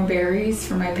find more berries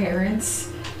for my parents,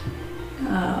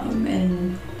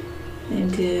 and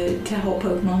to help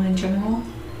Pokemon in general.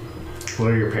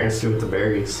 What do your parents do with the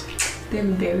berries? They have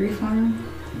a berry farm.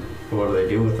 What do they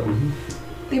do with them?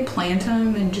 They plant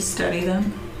them and just study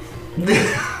them,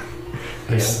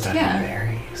 They study Yeah.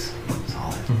 berries.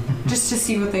 Solid. just to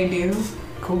see what they do.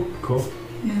 Cool.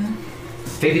 Yeah.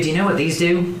 Phoebe, do you know what these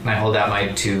do? And I hold out my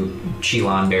 2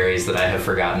 Chilon berries that I have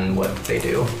forgotten what they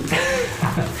do.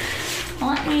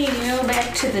 Let me go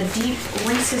back to the deep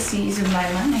recesses of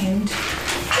my mind.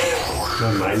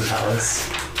 My mind palace.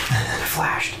 I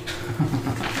flashed.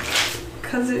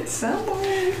 'Cause it's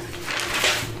somewhere.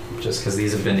 Just because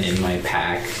these have been in my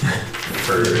pack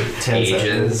for 10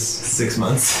 ages. 6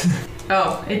 months.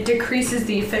 Oh, it decreases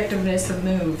the effectiveness of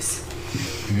moves.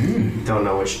 Don't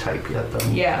know which type yet though.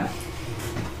 Yeah.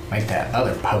 Make that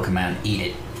other Pokemon eat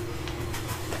it.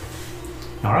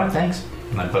 Alright, thanks.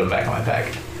 And I put them back in my pack.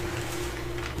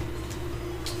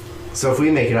 So if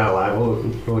we make it out alive,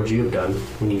 what would you have done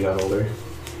when you got older?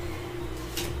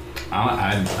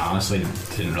 I honestly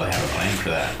didn't really have a plan for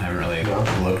that. I haven't really No?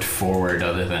 looked forward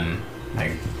other than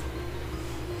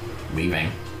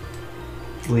leaving.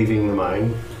 Leaving the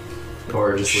mine?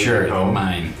 Or just Sure, leaving home?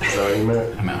 mine. Is that what you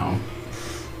meant? I'm at home.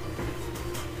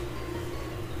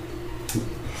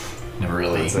 Never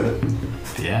really. That's it?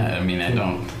 Yeah, I mean, I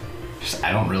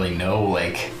don't really know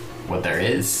what there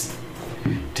is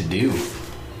to do.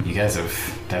 You guys have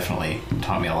definitely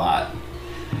taught me a lot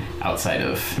outside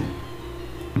of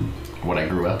what I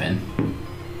grew up in.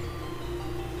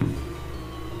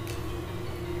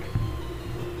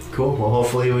 Cool. Well,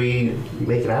 hopefully we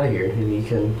make it out of here and you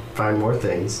can find more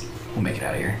things. We'll make it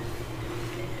out of here.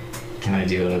 Can I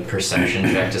do a perception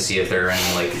check to see if there are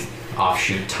any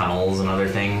offshoot tunnels and other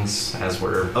things as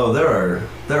we're... Oh, there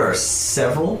are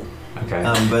several. Okay.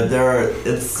 But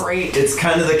it's Great. It's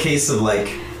kind of the case of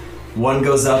one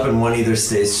goes up and one either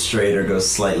stays straight or goes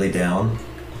slightly down.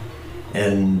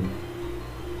 And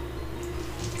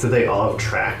Do they all have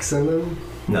tracks in them?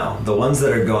 no, the ones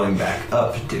that are going back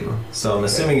up do. So I'm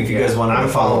assuming if you guys want I'm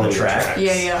to follow following the the track, track.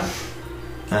 Yeah.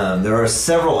 there are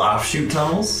several offshoot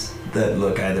tunnels that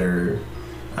look either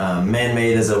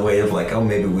man-made as a way of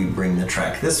maybe we bring the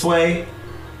track this way,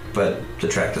 but the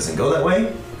track doesn't go that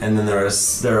way. And then there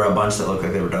are a bunch that look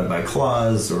like they were dug by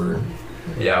claws or...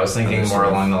 Yeah, I was thinking Other more sort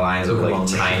of along the lines of along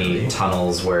the tiny shore.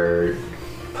 tunnels where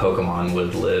Pokemon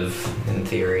would live, in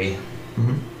theory.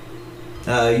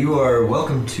 You are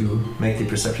welcome to make the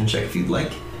perception check if you'd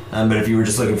like. But if you were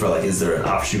just looking for is there an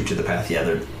offshoot to the path?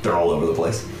 Yeah, they're all over the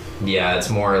place. Yeah, it's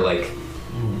more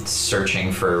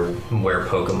searching for where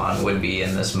Pokemon would be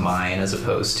in this mine as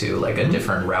opposed to a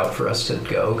different route for us to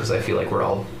go, because I feel like we're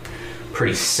all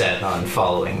pretty set on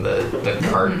following the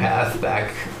cart path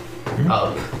back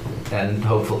up and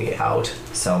hopefully out.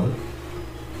 Solid.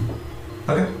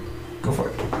 Okay, go for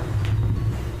it.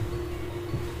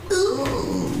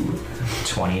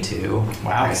 22.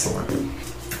 Wow. Excellent.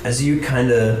 As you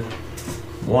kind of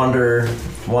wander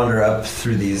up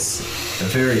through these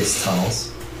various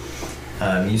tunnels,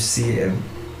 you see a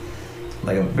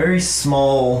very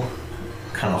small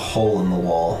kind of hole in the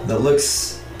wall that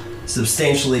looks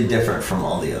substantially different from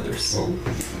all the others.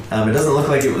 It doesn't look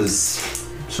like it was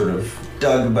sort of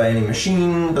dug by any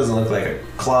machine. Doesn't look like a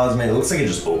claw's made. It looks like it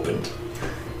just opened.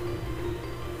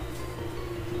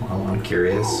 Well, I'm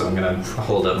curious, so I'm gonna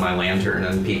hold up my lantern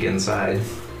and peek inside.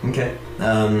 Okay.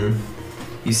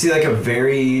 You see a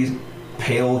very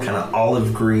pale, kind of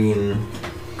olive green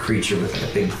creature with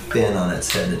a big fin on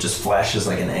its head that just flashes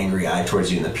an angry eye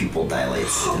towards you, and the pupil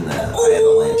dilates in the eye of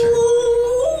the lantern.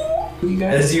 Who you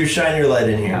guys? As you shine your light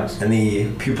in here, Yes. and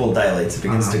the pupil dilates, it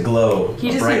begins to glow He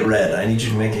a just, bright like- red. I need you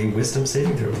to make a wisdom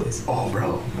saving throw, please. Oh,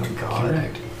 bro. Oh, God.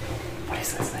 Correct. What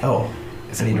is this thing? Oh,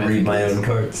 Is I it need what to I read think my it is? own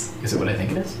cards. Is it what I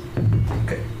think it is?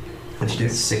 Okay. What'd you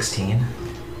do? 16.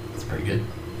 It's pretty good.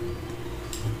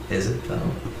 Is it though?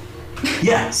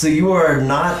 Yeah, so you are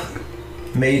not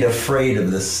made afraid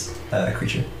of this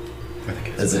creature I think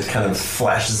it as is. it kind of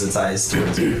flashes its eyes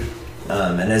towards you.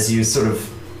 And as you sort of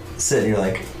sit and you're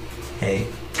like, hey.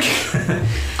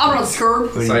 I'm not scared.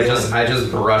 What are So you I doing?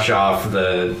 just brush off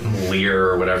the leer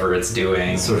or whatever it's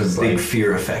doing. Sort of Just big like,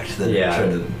 fear effect that Yeah. it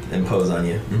tried to impose on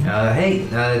you. hey,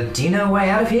 do you know a way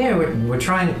out of here? We're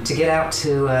trying to get out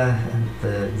to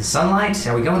the sunlight.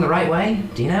 Are we going the right way?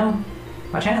 Do you know?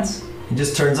 By chance? He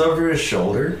just turns over his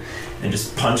shoulder and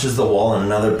just punches the wall, and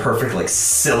another perfect like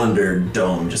cylinder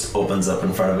dome just opens up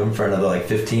in front of him for another like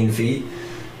 15 feet.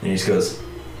 And he just goes,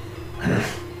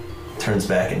 turns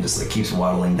back and just like keeps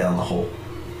waddling down the hole.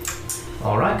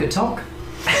 All right, good talk.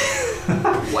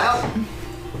 Well,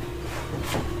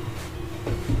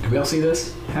 Do we all see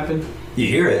this happen? You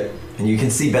hear it, and you can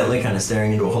see Bentley kind of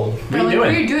staring into a hole. What are you what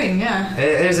are doing? you doing? Yeah.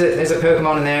 There's a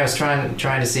Pokemon in there. I was trying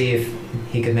to see if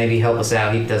he could maybe help us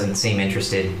out. He doesn't seem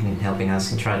interested in helping us.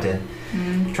 He tried to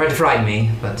frighten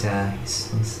me, but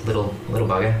he's a little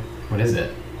bugger. What is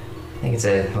it? I think it's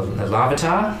a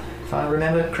Larvitar, if I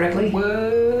remember correctly.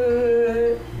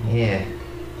 What? Yeah,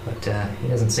 but he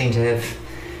doesn't seem to have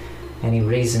any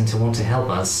reason to want to help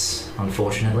us,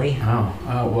 unfortunately. Oh,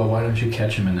 well, why don't you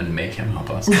catch him and then make him help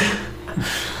us?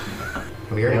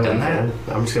 Have we already done that?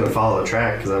 I'm just gonna follow the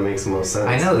track because that makes the most sense.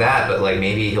 I know that, but like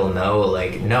maybe he'll know.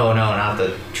 Like, no, not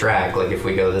the track. Like if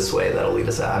we go this way, that'll lead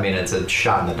us out. I mean, it's a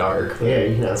shot in the dark. Yeah,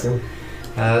 you can ask him.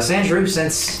 Sandrew,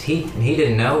 since he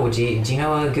didn't know, do you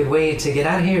know a good way to get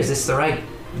out of here? Is this the right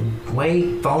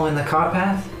way, following the cart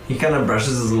path? He kind of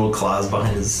brushes his little claws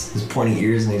behind his pointy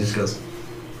ears, and he just goes,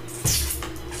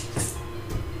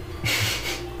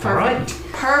 All right,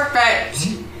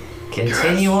 Perfect.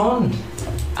 continue on.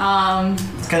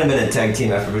 It's kind of been a tag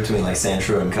team effort between like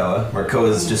Sandshrew and Koa, where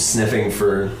Koa's just sniffing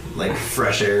for like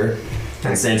fresh air,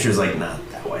 and Sandshrew's like, not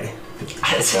that way.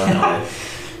 Down that way.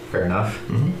 Fair enough.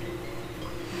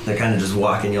 They're kind of just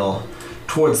walking y'all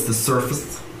towards the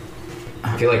surface.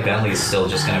 I feel like Bentley's still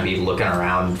just gonna be looking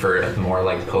around for more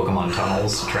like Pokemon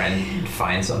tunnels, trying to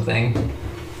find something.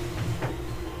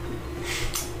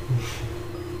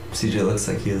 CJ looks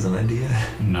like he has an idea.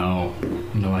 No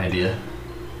idea.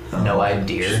 No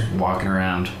idea. Just walking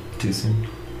around. Too soon.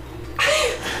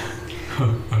 I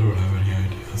don't have any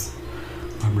ideas.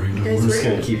 I'm ready to Guys, I'm just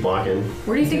gonna keep walking.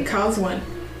 Where do you think Kaz went?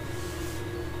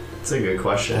 It's a good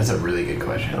question. That's a really good I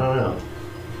question. don't know.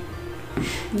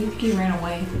 You think he ran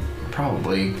away?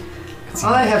 Probably.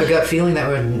 I have a gut feeling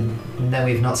that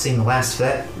we've not seen the last of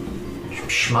that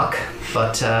schmuck,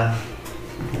 but I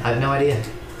have no idea.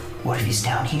 What if he's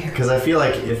down here? Because I feel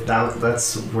like if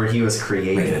that's where he was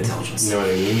created. Make an intelligence. You know what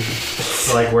I mean?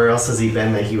 So like, where else has he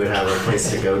been that he would have a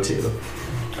place to go to?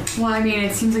 Well, I mean,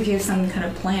 it seems like he has some kind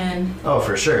of plan. Oh,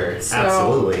 for sure, So-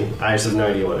 absolutely. I just have no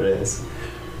idea what it is.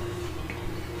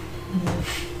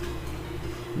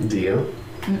 Do you?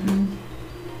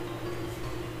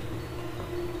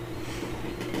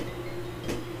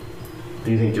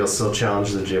 Do you think you'll still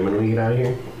challenge the gym when we get out of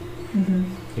here?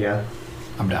 Yeah.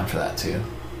 I'm down for that too.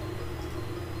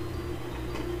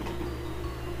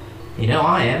 You know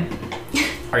I am.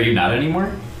 Are you not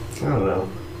anymore? I don't know.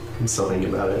 I'm still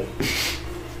thinking about it.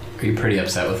 Are you pretty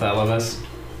upset with all of us?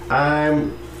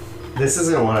 This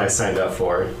isn't what I signed up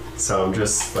for, so I'm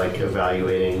just like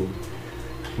evaluating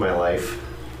my life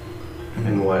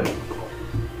and what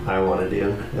I want to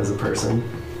do as a person.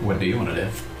 What do you want to do?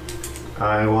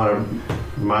 I want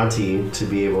Monty to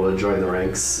be able to join the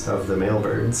ranks of the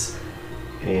Mailbirds,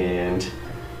 and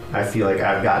I feel like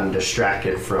I've gotten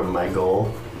distracted from my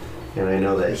goal, and I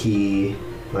know that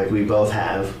we both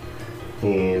have,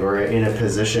 and we're in a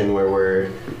position where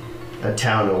we're a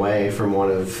town away from one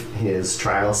of his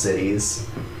trial cities.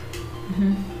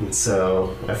 And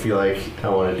so I feel like I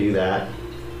want to do that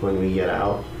when we get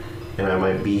out, and I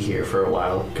might be here for a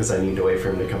while because I need to wait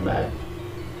for him to come back.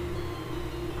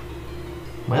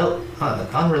 Well,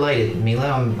 unrelated, Milo,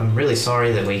 I'm really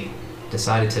sorry that we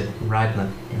decided to ride in the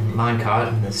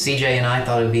minecart. CJ and I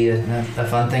thought it would be a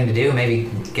fun thing to do, maybe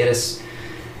get us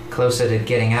closer to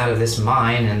getting out of this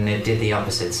mine, and it did the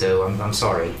opposite, so I'm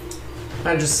sorry.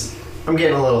 I'm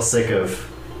getting a little sick of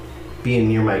being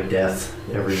near my death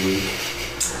every week.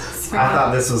 I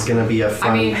thought this was gonna be a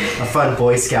fun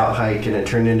Boy Scout hike, and it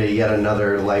turned into yet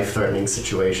another life-threatening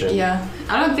situation. Yeah,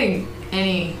 I don't think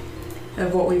any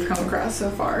of what we've come across so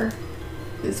far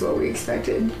is what we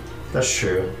expected. That's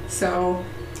true. So,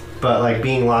 But like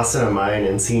being lost in a mine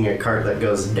and seeing a cart that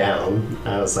goes down,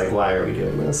 I was like, why are we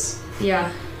doing this?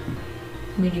 yeah.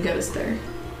 I mean, you got us there.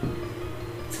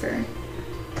 It's fair.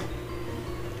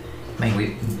 I mean,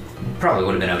 we probably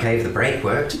would have been okay if the brake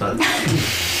worked, but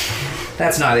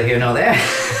that's neither here nor there.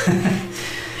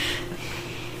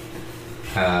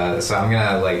 So I'm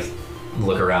gonna like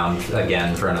look around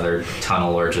again for another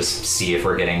tunnel, or just see if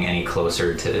we're getting any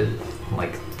closer to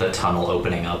like the tunnel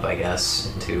opening up, I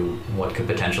guess, into what could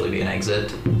potentially be an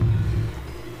exit.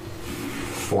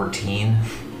 14.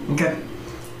 Okay.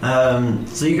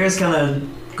 So you guys kind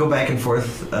of go back and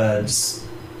forth, just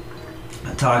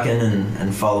talking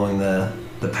and following the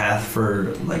path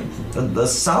for like a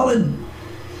solid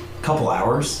couple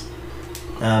hours.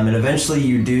 And eventually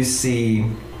you do see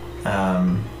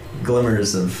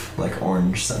glimmers of like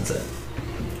orange sunset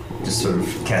just sort of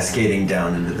cascading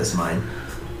down into this mine.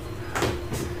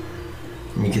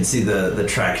 And you can see the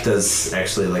track does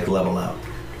actually like level out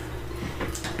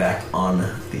back on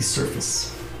the surface.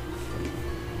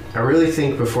 I really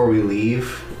think before we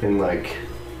leave and like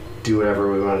do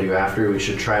whatever we want to do after, we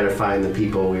should try to find the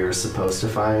people we were supposed to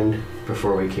find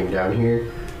before we came down here.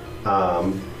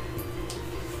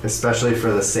 Especially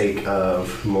for the sake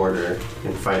of Mortar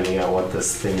and finding out what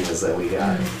this thing is that we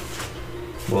got.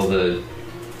 Well, the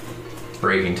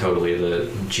breaking totally,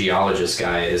 the geologist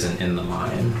guy isn't in the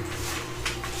mine.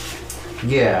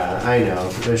 Yeah, I know.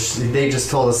 They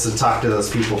just told us to talk to those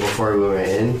people before we went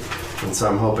in, and so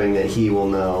I'm hoping that he will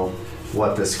know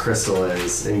what this crystal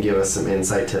is and give us some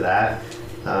insight to that.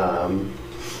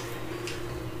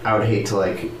 I would hate to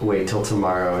like wait till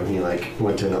tomorrow and he like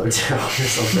went to another town or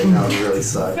something. That would really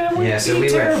suck. Yeah, so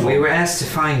we were asked to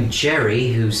find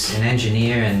Jerry, who's an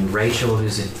engineer, and Rachel,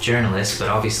 who's a journalist, but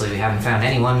obviously we haven't found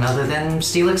anyone other than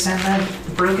Steelix and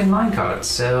that broken minecart,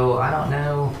 so I don't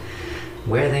know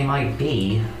where they might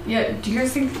be. Yeah, do you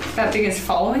guys think that thing is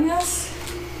following us?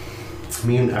 I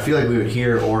mean, I feel like we would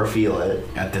hear or feel it.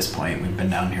 At this point, we've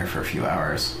been down here for a few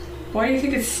hours. Why do you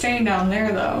think it's staying down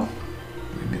there, though?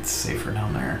 Maybe it's safer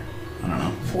down there. I don't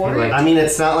know. For Like- I mean,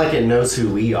 it's not like it knows who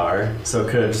we are, so it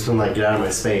could have just been like, get out of my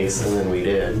space, and then we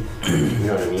did. You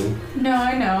know what I mean? No,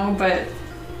 I know, but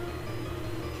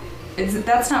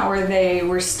that's not where they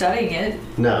were studying it.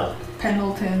 No,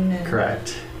 Pendleton and...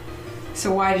 correct.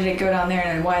 So why did it go down there,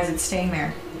 and why is it staying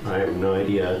there? I have no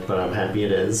idea, but I'm happy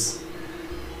it is.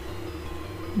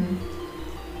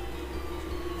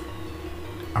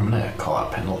 I'm gonna call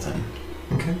out Pendleton.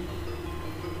 Okay.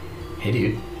 Hey,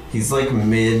 dude. He's like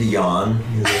mid yawn.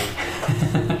 He's like,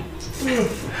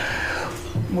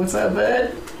 What's up,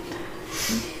 bud?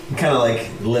 he kind of like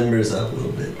limbers up a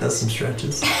little bit, does some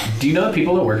stretches. Do you know the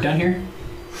people that work down here?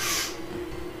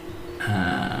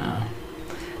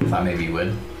 Thought maybe you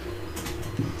would.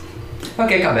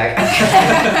 Okay, come back.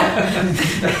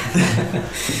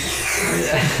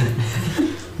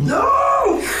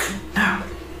 No!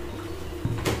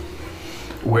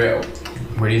 Where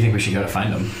do you think we should go to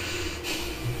find them?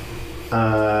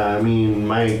 I mean,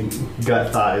 my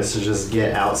gut thought is to just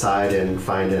get outside and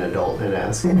find an adult and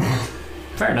ask.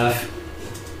 Fair enough.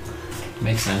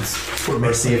 Makes sense.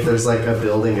 Or see if there's like a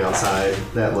building outside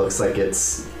that looks like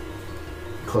it's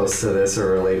close to this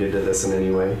or related to this in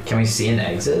any way. Can we see an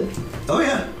exit? Oh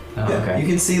yeah. Oh, Yeah. okay. You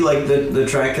can see like the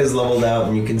track has leveled out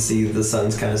and you can see the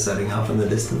sun's kind of setting off in the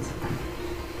distance.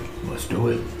 Let's do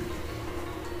it.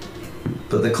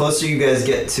 But the closer you guys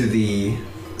get to the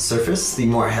surface, the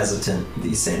more hesitant the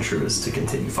Sandshrew is to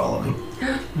continue following.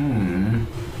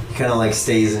 He kind of like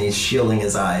stays and he's shielding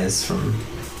his eyes from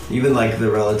even like the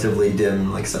relatively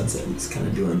dim like sunset. He's kind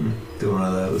of doing one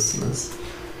of those and is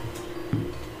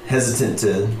hesitant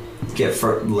to get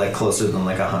like closer than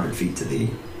like 100 feet to the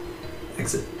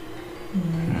exit.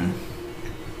 I'm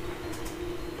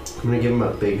gonna give him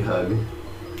a big hug.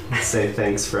 Say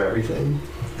thanks for everything.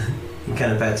 He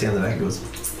kind of pats you on the back and goes,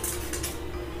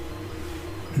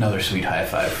 Another sweet high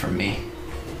five from me.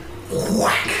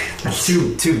 whack!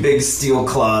 Two big steel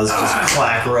claws just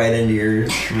clack right into your...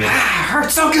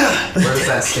 Hurts so good. Where does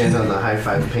that stand on the high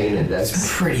five pain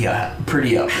index? Pretty up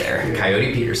there.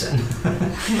 Coyote Peterson.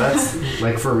 That's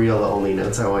like for real the only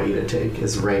notes I want you to take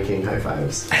is ranking high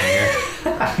fives.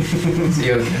 So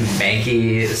you have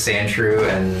Mankey, Sandshrew,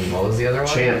 and what was the other one?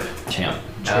 Champ. Champ.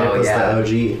 Champ was yeah. the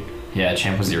OG. Yeah,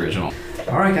 Champ was the original.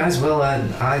 All right, guys. Well,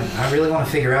 I really want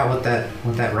to figure out what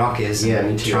that rock is. Yeah,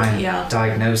 and me too. Try and Yeah.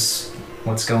 diagnose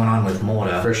what's going on with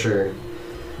Morta. For sure.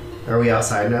 Are we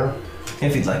outside now?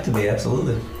 If you'd like to be,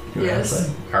 absolutely. You're Yes.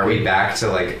 outside. Are we back to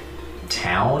like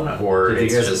town, or Did you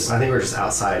it's guys- just? I think we're just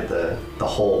outside the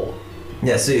hole.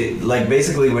 Yeah, so like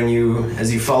basically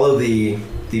as you follow the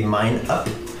mine up,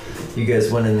 you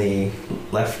guys went in the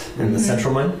left in the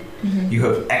central mine. You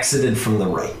have exited from the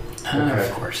right. Okay.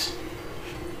 Of course.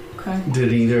 Okay.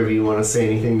 Did either of you want to say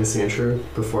anything to Sandshrew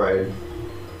before I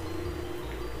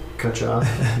cut you off?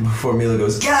 Before Mila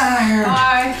goes, get out of here!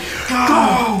 Bye.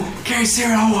 Go! Can't see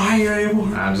her how high you're able.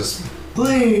 I'm just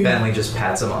Leave! Bentley just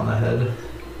pats him on the head.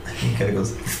 He kind of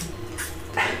goes,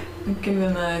 Give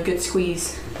him a good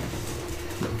squeeze.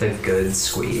 The good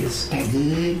squeeze.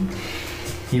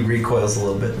 he recoils a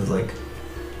little bit and is like,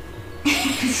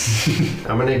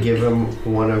 I'm gonna give him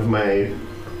one of my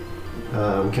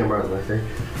can't borrow the marker.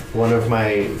 One of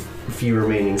my few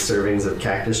remaining servings of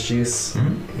cactus juice,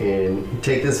 and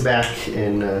take this back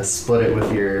and split it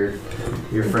with your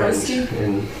friend. Rusty?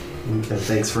 And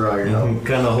thanks for all your help.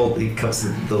 kind of he cups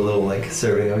the little like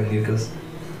serving out and he goes,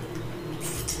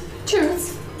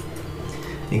 Cheers.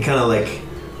 he kind of like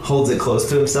holds it close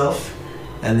to himself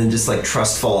and then just like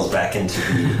trust falls back into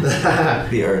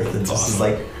the earth and just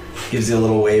like gives you a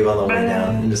little wave on the way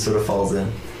down and just sort of falls in.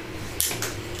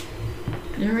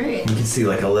 You're right. You can see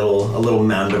like a little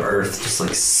mound of earth just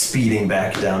like speeding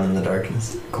back down in the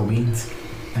darkness. Cool beans.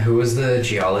 Who was the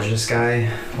geologist guy?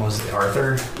 What was it,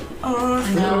 Arthur?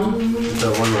 No.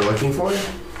 The one we're looking for?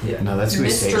 Yeah. No, that's who we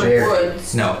stayed Mr. with.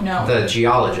 Woods. No, No. the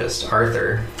geologist,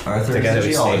 Arthur. Arthur The guy that is a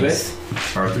we stayed geologist.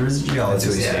 Arthur is a geologist. That's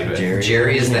who we stayed with.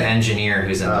 Jerry is the engineer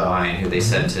who's in the Oh. mine, who they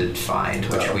said to find,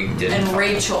 which we didn't. And find.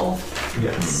 Rachel.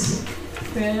 Yes.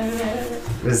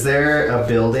 Is there a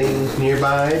building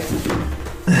nearby?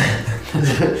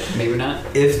 Maybe not.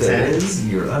 If there 10? is,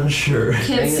 you're unsure.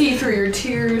 Can't see through your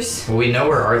tears. Well, we know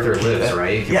where Arthur lives,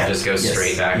 right? Can we just go yes.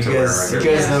 straight back you to guys, where you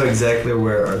guys Yeah. know exactly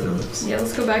where Arthur lives. Yeah,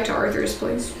 let's go back to Arthur's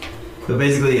place. But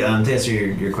basically, to answer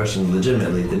your question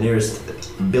legitimately, the nearest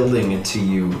building to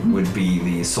you would be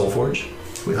the Soul Forge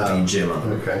with the gym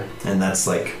on it. Okay, And that's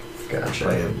like by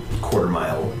gotcha. a quarter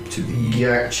mile to the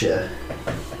Gotcha.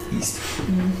 east.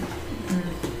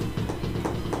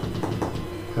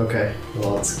 Okay,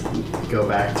 well, let's go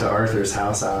back to Arthur's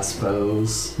house, I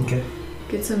suppose. Okay.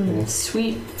 Get some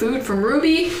sweet food from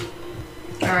Ruby.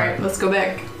 Alright, let's go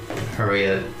back. Are we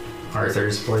at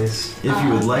Arthur's place? If you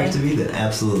would like okay. to be, then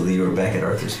absolutely you are back at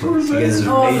Arthur's place. You guys have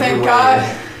Oh, made thank your way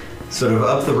God. sort of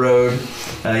up the road.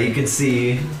 You can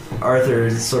see Arthur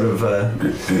sort of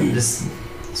just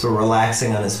sort of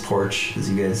relaxing on his porch as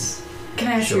you guys. Can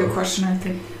I ask you Sure. a question,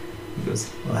 Arthur? He goes,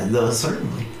 well,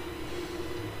 certainly.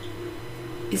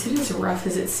 Is it as rough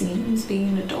as it seems being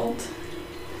an adult?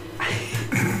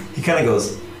 He kind of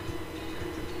goes,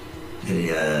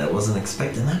 I wasn't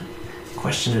expecting that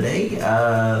question today.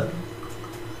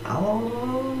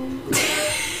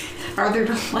 Arthur,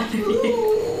 don't lie to me.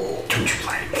 Don't you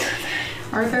lie to me.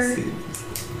 Arthur?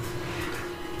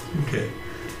 Okay.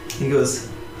 He goes,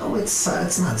 oh, it's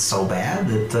not so bad.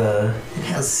 It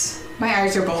has My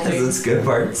eyes are bulging. its good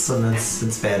parts and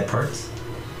its bad parts.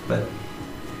 But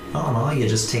all in all, you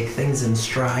just take things in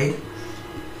stride.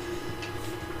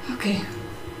 Okay.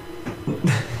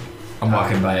 I'm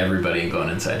walking by everybody and going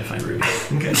inside to find Ruby.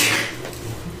 Okay.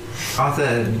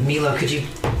 Arthur, Milo, could you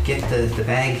get the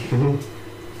bag? Mhm.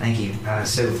 Thank you.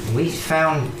 So we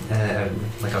found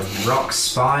like a rock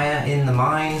spire in the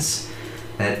mines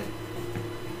that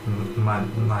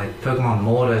my Pokemon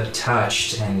Mortar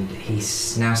touched, and he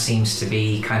now seems to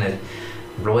be kind of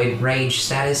roid rage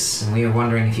status, and we were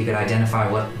wondering if you could identify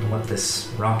what this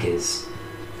rock is.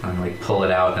 And like pull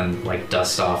it out and like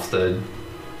dust off the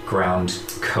ground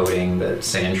coating that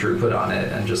Sandshrew put on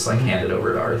it, and just like hand it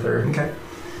over to Arthur. Okay.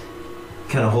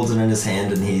 Kind of holds it in his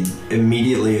hand, and he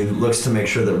immediately looks to make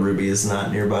sure that Ruby is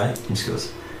not nearby. He just goes,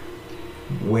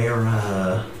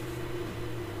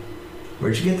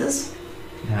 where'd you get this?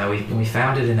 We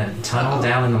found it in a tunnel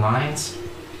down in the mines.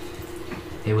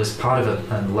 It was part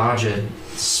of a larger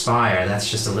spire. That's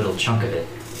just a little chunk of it.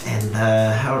 And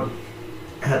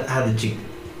how'd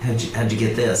you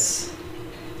get this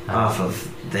off of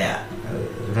that?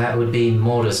 That would be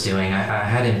Mortar's doing. I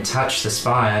had him touch the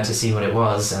spire to see what it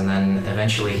was, and then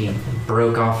eventually he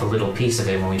broke off a little piece of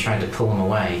it when we tried to pull him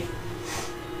away.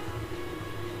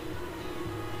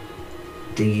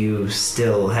 Do you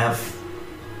still have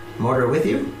Mortar with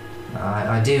you?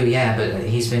 I do, yeah, but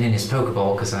he's been in his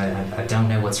Pokeball because I don't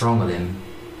know what's wrong with him.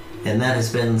 And that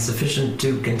has been sufficient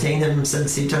to contain him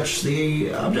since he touched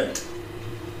the object?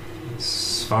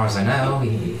 As far as I know,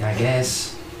 I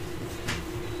guess.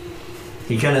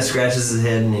 He kind of scratches his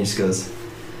head and he just goes,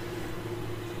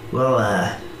 well,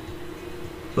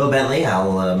 Bentley,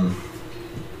 I'll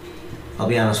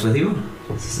be honest with you.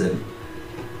 This is a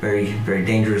very, very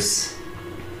dangerous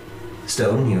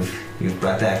stone you've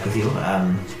brought back with you.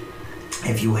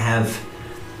 If you have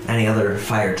any other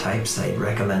fire types, I'd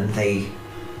recommend they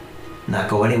not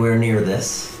go anywhere near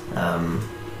this,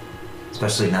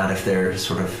 especially not if they're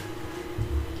sort of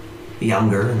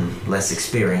younger and less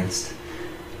experienced.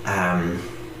 I'll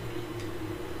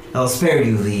spare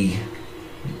you the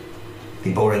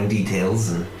boring details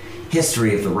and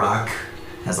history of the rock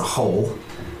as a whole.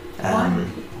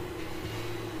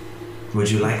 Would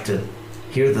you like to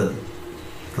hear the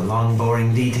long,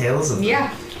 boring details of the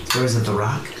stories of the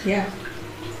rock? Yeah.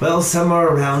 Well, somewhere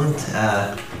around,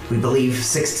 we believe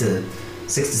 6,000 to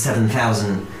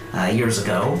 7,000 years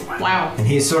ago. Wow. And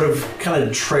he sort of kind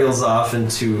of trails off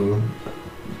into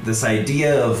this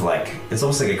idea of it's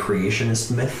almost like a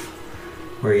creationist myth,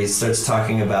 where he starts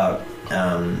talking about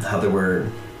how there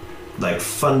were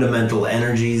fundamental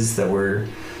energies that were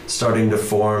starting to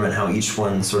form and how each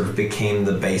one sort of became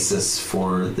the basis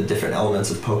for the different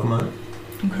elements of Pokemon.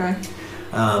 Okay.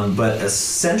 But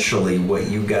essentially what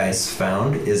you guys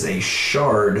found is a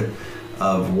shard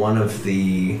of one of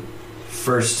the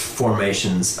first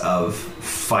formations of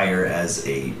fire as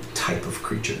a type of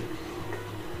creature.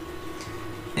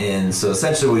 And so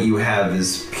essentially what you have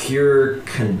is pure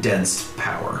condensed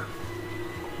power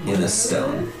in a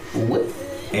stone. What?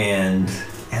 And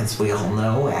as we all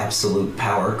know, absolute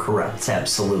power corrupts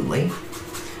absolutely.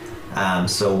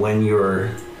 So when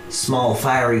your small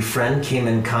fiery friend came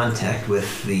in contact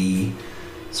with the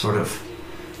sort of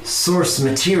source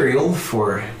material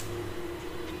for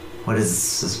what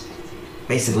is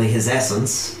basically his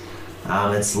essence,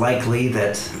 it's likely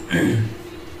that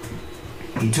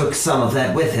he took some of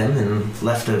that with him and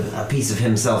left a piece of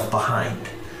himself behind.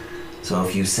 So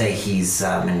if you say he's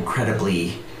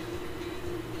incredibly,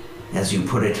 as you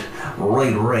put it,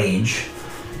 roid rage,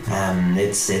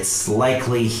 it's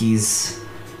likely he's,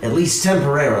 at least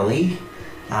temporarily,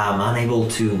 unable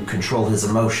to control his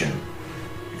emotion.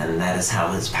 And that is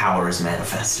how his power is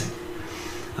manifesting.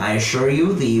 I assure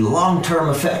you, the long-term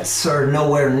effects are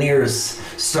nowhere near as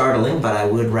startling, but I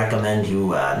would recommend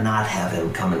you not have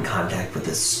him come in contact with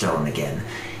this stone again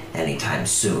anytime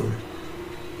soon.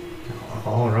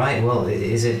 All right. Well,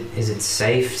 is it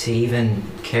safe to even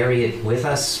carry it with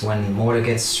us when Mortar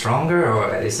gets stronger,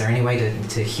 or is there any way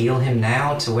to heal him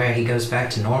now to where he goes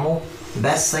back to normal? The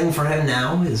best thing for him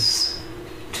now is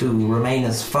to remain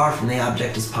as far from the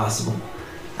object as possible.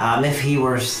 If he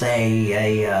were, say,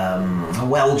 a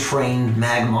well-trained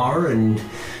Magmar, and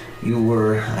you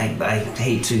were, I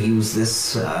hate to use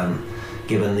this,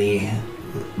 given the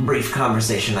brief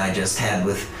conversation I just had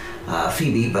with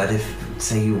Phoebe, but if,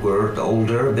 say, you were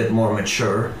older, a bit more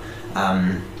mature,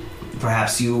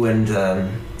 perhaps you and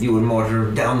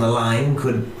Mortar down the line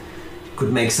could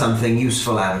make something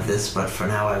useful out of this, but for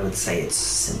now I would say it's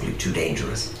simply too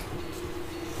dangerous.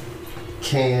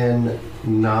 Can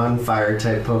non-fire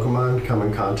type Pokemon come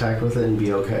in contact with it and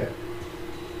be okay?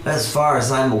 As far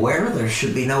as I'm aware, there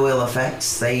should be no ill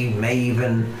effects. They may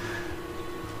even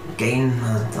gain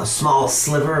a small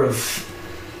sliver of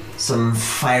some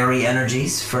fiery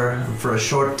energies for a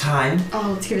short time.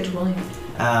 Oh, let's give it to William.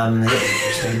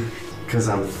 Interesting. Because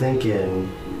I'm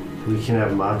thinking we can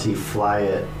have Monty fly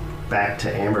it back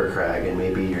to Ambercrag, and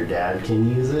maybe your dad can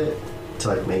use it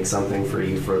to make something for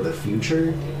you for the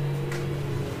future.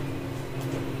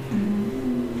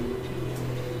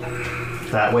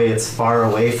 That way it's far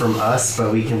away from us,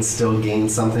 but we can still gain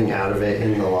something out of it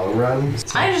in the long run.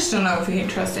 I just don't know if we can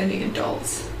trust any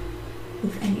adults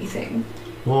with anything.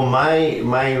 Well,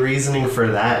 my reasoning for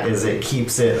that is it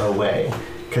keeps it away.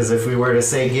 Because if we were to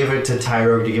say give it to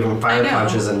Tyrogue to give him fire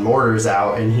punches and Mortar's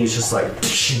out, and he's just like,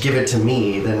 give it to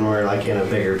me, then we're in a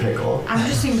bigger pickle. I'm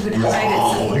just thinking we could hide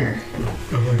it somewhere.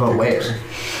 But where?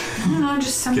 I don't know,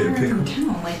 just somewhere in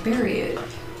town, bury it.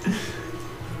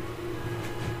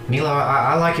 Milo,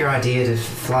 I like your idea to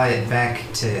fly it back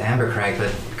to Ambercrag,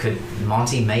 but could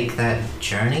Monty make that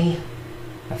journey?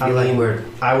 I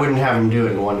wouldn't have him do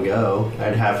it in one go.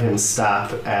 I'd have him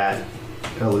stop at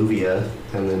Alluvia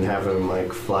and then have him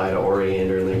fly to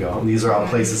Oriander and then go home. These are all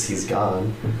places he's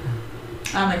gone.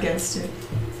 I'm against it.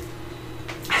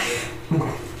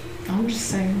 I'm just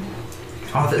saying.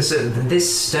 Oh, so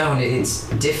this stone, it's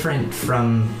different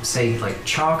from, say,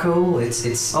 charcoal? It's...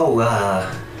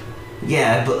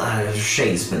 Yeah, but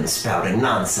Shay's been spouting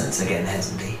nonsense again,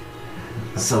 hasn't he?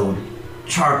 So,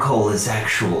 charcoal is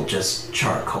actual just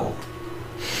charcoal.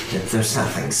 There's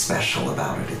nothing special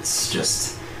about it. It's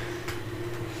just...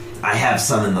 I have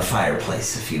some in the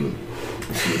fireplace if you'd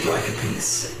like a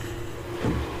piece.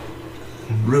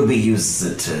 Ruby uses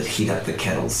it to heat up the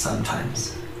kettles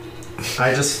sometimes.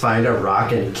 I just find a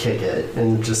rock and kick it,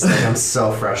 and just I'm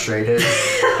so frustrated.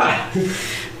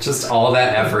 Just all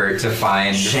that effort to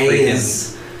find Shay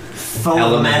is full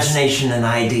of imagination and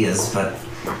ideas, but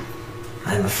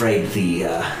I'm afraid he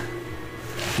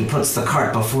puts the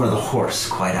cart before the horse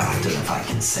quite often, if I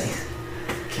can say.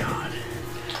 God.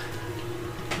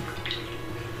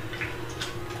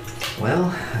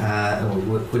 Well,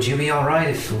 would you be alright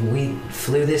if we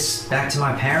flew this back to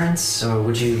my parents, or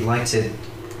would you like to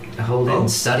hold it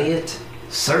and study it?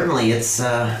 Certainly, it's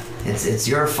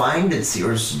your find. It's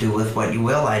yours to do with what you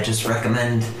will. I just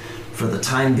recommend, for the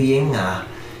time being,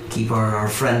 keep our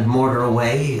friend Mortar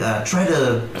away. Try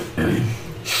to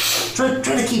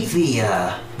keep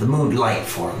the mood light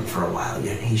for him for a while.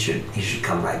 He should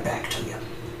come right back to you.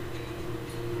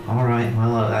 All right.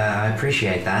 Well, I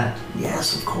appreciate that.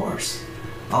 Yes, of course.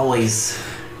 Always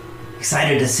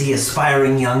excited to see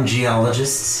aspiring young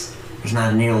geologists. There's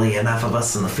not nearly enough of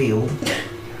us in the field.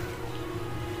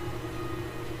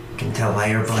 Can tell by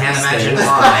your Can't glance imagine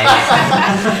why.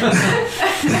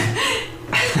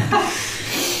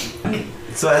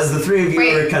 So as the three of you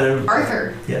Wait, are kind of...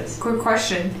 Arthur, Yes. quick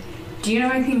question. Do you know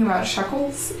anything about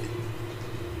shuckles?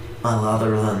 Well,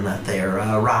 other than that they're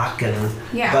rock and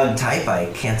Yeah. bug type, I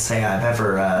can't say I've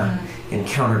ever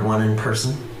encountered one in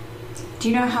person. Do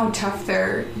you know how tough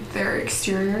their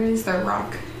exterior is, their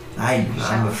rock?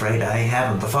 I'm afraid I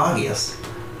haven't the foggiest.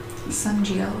 Some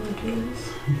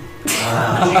geologists.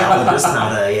 Geologist,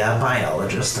 not a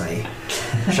biologist.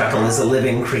 Shuckle is a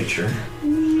living creature.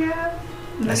 Yeah.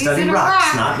 I study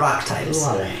rocks, not rock There's types. a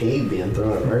lot of hate being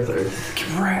thrown at Arthur.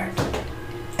 Correct. Just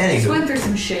Anywho, went through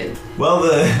some shit. while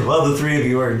the three of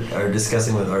you are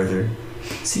discussing with Arthur,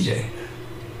 CJ,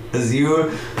 as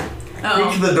you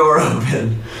creak the door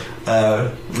open,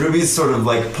 Ruby's sort of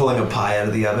like pulling a pie out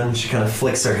of the oven. She kind of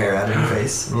flicks her hair out of her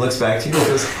face and looks back to you and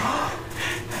goes,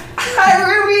 Hi,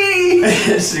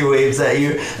 Ruby! she waves at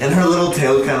you, and her little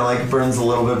tail kind of like burns a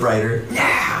little bit brighter.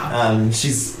 Yeah.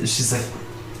 She's like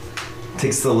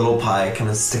takes the little pie, kind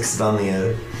of sticks it on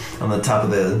the top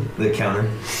of the counter,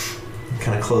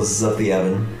 kind of closes up the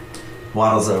oven,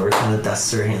 waddles over, kind of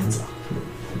dusts her hands off,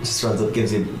 just runs up,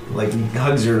 gives you like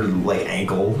hugs your like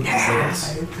ankle.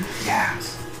 Yes.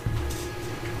 Yes.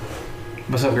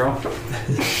 What's up, girl?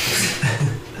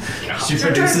 She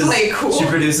You're trying to play cool. She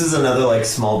produces another like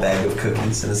small bag of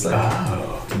cookies, and it's like.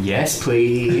 Oh, yes,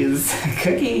 please.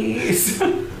 Cookies.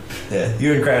 Yeah,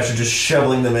 you and Crash are just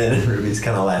shoveling them in, and Ruby's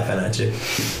kind of laughing at you.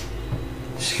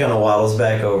 She kind of waddles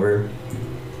back over,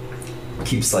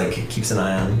 keeps an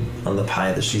eye on the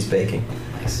pie that she's baking.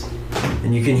 Nice.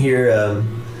 And you can hear,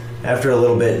 after a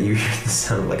little bit, you hear the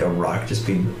sound of like a rock just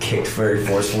being kicked very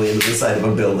forcefully into the side of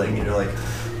a building, and you're like,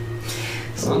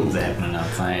 Something's happening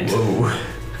outside. whoa,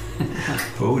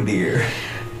 oh dear.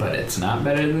 But it's not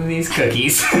better than these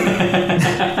cookies.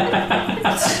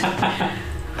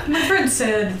 My friend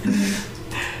said,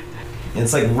 And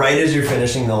it's like right as you're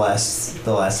finishing the last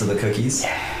of the cookies,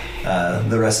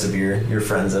 the rest of your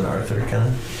friends and Arthur kind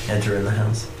of enter in the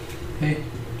house. Hey.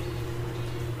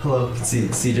 Hello.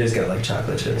 CJ's got like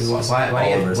chocolate chips. Why just do all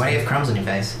over you his have crumbs on your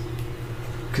face?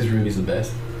 Because Ruby's the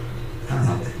best. I don't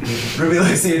know. Ruby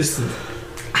looks at you just.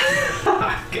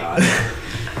 Oh, God.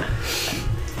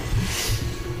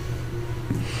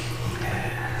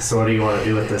 So what do you want to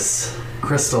do with this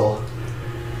crystal?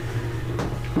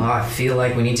 Well, I feel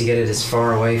like we need to get it as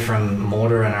far away from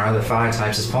mortar and our other fire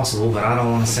types as possible, but I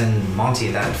don't want to send Monty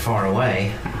that far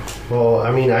away. Well, I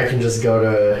mean, I can just go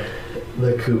to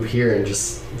the coop here and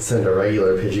just send a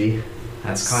regular Pidgey.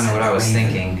 That's kind of what I was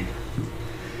thinking.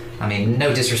 I mean,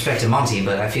 no disrespect to Monty,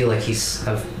 but I feel like he's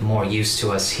of more use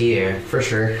to us here, For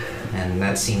sure. and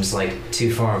that seems like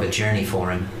too far of a journey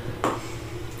for him.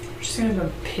 just gonna have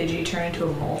a Pidgey turn into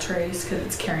a Moltres because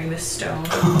it's carrying this stone.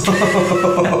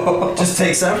 Just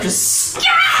takes up, just.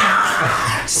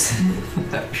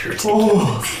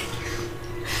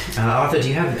 Arthur, do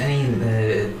you have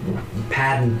any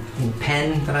pad and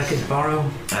pen that I could borrow?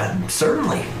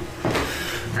 Certainly.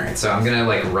 Alright, so I'm gonna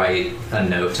write a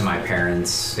note to my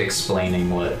parents explaining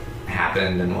what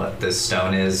happened and what this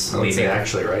stone is. I would say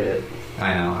actually write it.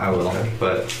 I know, I will.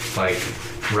 But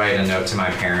write a note to my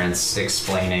parents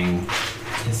explaining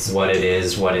what it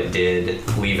is, what it did.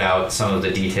 Leave out some of the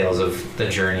details of the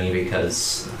journey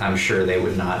because I'm sure they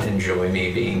would not enjoy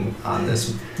me being on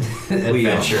this We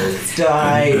adventure. almost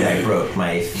died. I broke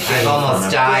my face. I've on almost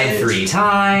a died bridge. 3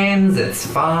 times. It's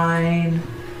fine.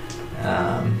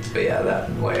 But yeah, that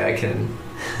way I can.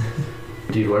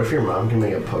 Dude, what if your mom can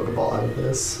make a Pokeball out of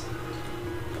this?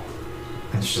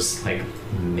 It's just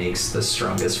makes the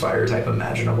strongest fire type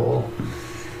imaginable.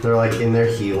 They're in their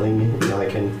healing,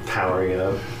 and powering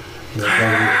up. They're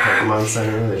going to the Pokemon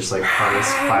Center. They just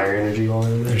harness fire energy while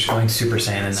they're They're there. just going Super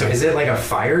Saiyan. So is it like a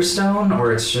firestone,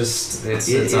 or it's just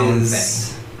its own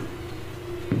thing?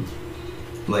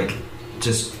 Like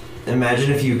just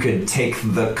imagine if you could take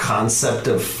the concept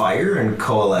of fire and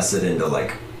coalesce it into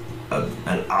like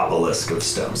an obelisk of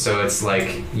stone. So it's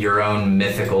like your own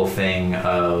mythical thing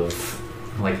of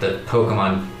like the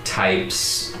Pokemon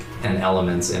types and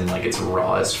elements in like its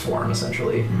rawest form,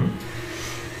 essentially. Mm-hmm.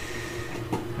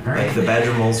 All right. Like the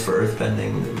Badger moles for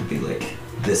earthbending, it would be like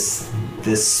this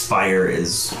fire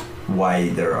is why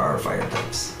there are fire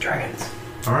types. Dragons.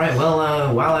 All right.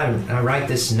 Well, while I write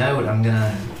this note, I'm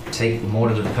gonna take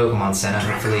Mortar to the Pokemon Center.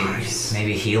 Hopefully,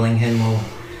 maybe healing him will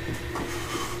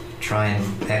try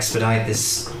and expedite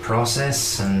this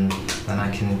process, and then I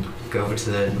can go over to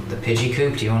the Pidgey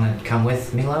coop. Do you want to come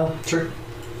with, Milo? Sure.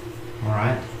 All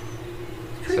right.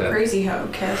 Pretty crazy how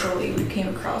casually we came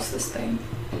across this thing.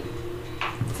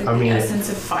 It's like I mean, the essence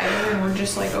of fire, and we're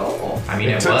just like, oh. I mean,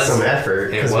 It took some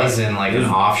effort. It 'cause was we- in like It an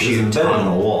was offshoot embedded in the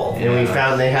tunnel. wall. And we Yeah.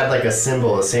 found they had like a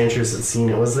symbol. Sandshrews had seen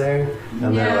it was there,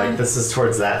 and they're Yeah. like, "This is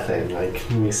towards that thing. Like,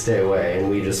 we stay away." And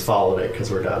we just followed it because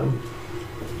we're dumb.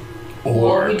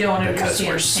 Or we don't because we're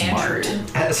understand smart.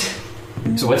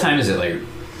 Sandshrew. So what time is it? Like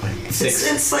It's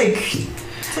 6? it's like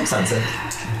sunset.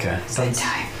 Okay.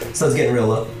 Sun's getting real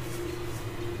low.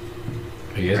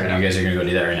 You guys are gonna go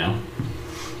do that right now?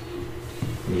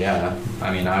 Yeah.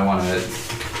 I mean, I want to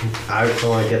I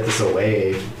want to get this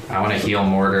away. heal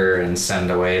Mortar and send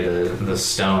away the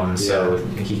stone so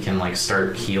he can like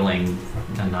start healing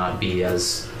and not be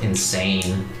as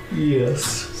insane. Yes.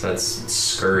 So that's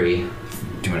scurry.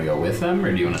 Do you want to go with them,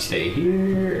 or do you want to stay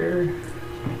here?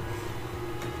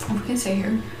 We can stay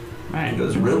here. All right. He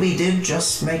goes, Ruby did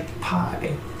just make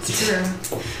pie. It's true.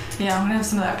 Yeah, I'm gonna have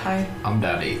some of that pie. I'm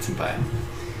down to eat some pie.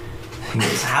 He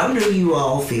goes, how do you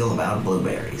all feel about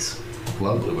blueberries?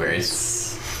 Love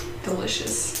blueberries.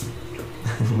 Delicious.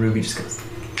 Ruby just goes,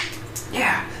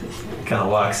 Yeah. kind of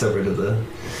walks over to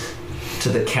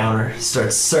the counter,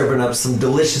 starts serving up some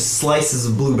delicious slices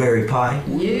of blueberry pie.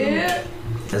 Yeah.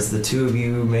 As the two of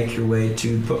you make your way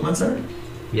to the Pokemon Center.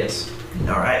 Yes.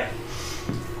 All right.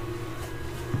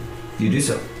 You do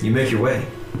so. You make your way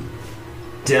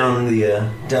down the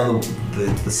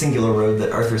singular road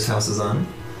that Arthur's house is on.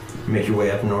 You make your way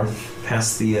up north,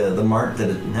 past the mart that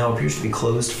it now appears to be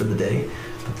closed for the day,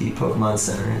 but the Pokemon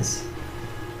Center is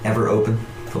ever open.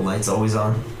 The light's always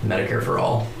on. Medicare for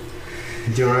all.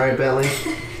 Doing all right, Bentley?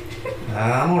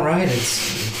 I'm all right.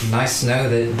 It's nice to know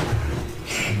that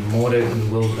Mortar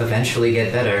will eventually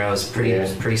get better. I was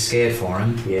pretty scared for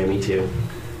him. Yeah, me too.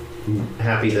 I'm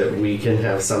happy that we can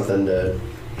have something to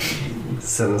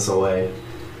send us away.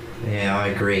 Yeah, I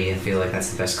agree. I feel like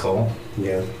that's the best call.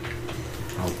 Yeah.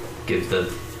 I'll give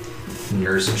the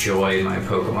Nurse Joy my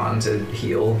Pokemon to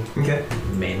heal. Okay.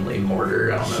 Mainly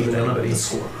Mortar. I don't know if Healing up anybody. the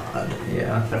squad.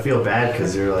 Yeah. I feel bad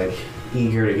because you're like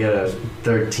eager to get a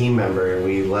third team member, and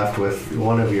we left with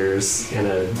one of yours in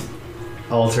a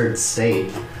altered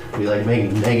state. We like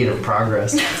make negative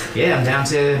progress. Yeah, I'm down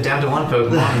to one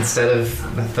Pokemon instead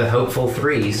of the hopeful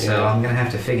 3, so Yeah. I'm gonna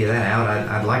have to figure that out.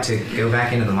 I'd like to go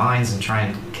back into the mines and try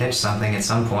and catch something at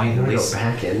some point. You At want to least. go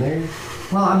back in there?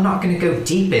 Well, I'm not gonna go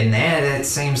deep in there. That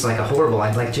seems like a horrible.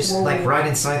 I'd like just like right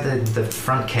inside the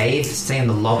front cave, stay in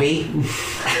the lobby,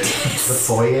 The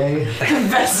foyer?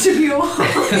 Vestibule.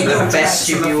 the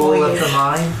vestibule of the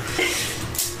mine.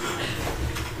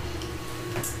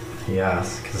 Yeah,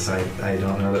 because I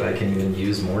don't know that I can even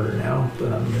use Mortar now,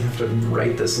 but I'm gonna have to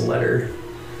write this letter.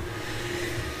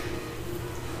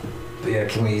 But yeah,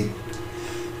 can we,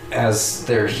 as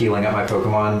they're healing up my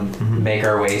Pokemon, make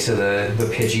our way to the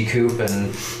Pidgey coop,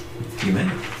 and You may.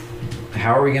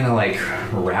 how are we gonna like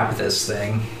wrap this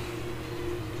thing?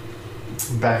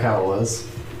 Back how it was.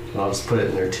 I'll just put it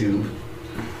in their tube.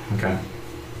 Okay.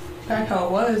 Back how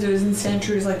it was in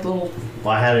Sandshrews, like little.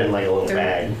 Well, I had it in like a little They're-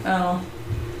 bag. Oh,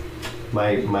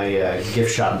 My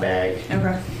gift shop bag.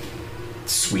 okay.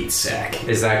 Sweet sack.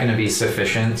 Is that gonna be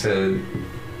sufficient to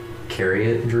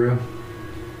carry it, Drew?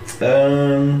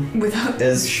 Without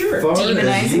As far as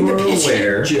Demonizing you the are pigeon.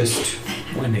 aware, Just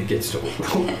when it gets to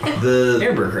the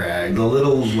Ambercrag.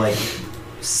 little like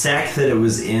sack that it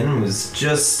was in was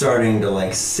just starting to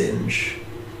like singe.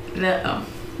 No.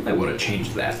 I would have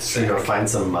changed that. So you're gonna find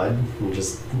some mud and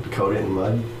just coat it in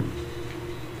mud.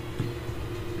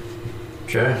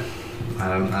 Sure. I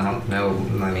don't know.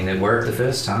 I mean, it worked the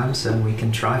first time, so we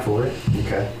can try for it.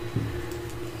 Okay.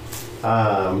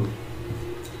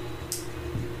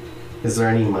 Is there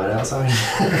any mud outside?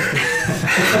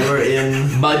 We're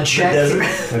in Mud the check. desert.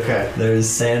 Okay. There's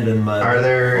sand and mud. Are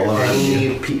there all around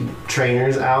any you.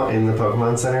 trainers out in the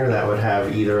Pokemon Center that would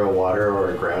have either a water or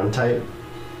a ground type?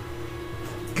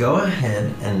 Go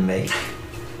ahead and make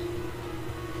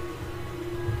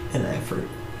an effort.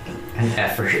 An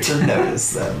effort. to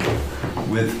notice them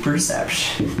with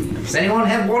perception. Does anyone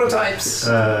have water types?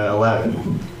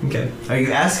 11. Okay. Are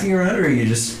you asking around, or are you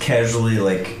just casually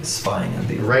like spying on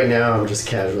people? Right now, I'm just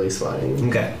casually spying.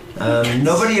 Okay.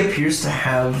 Nobody appears to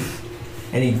have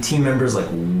any team members like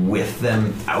with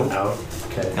them out. Out.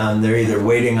 Okay. They're either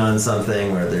waiting on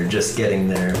something or they're just getting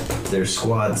their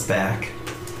squads back.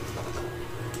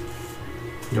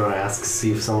 You want to ask,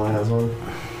 see if someone has one?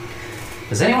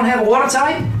 Does anyone have a water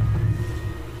type?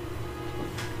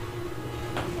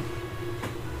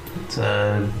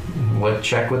 What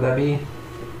check would that be?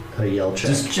 A yell check.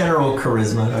 Just general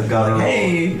charisma. A Like, guttural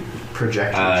hey,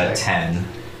 projection check. 10.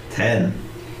 10.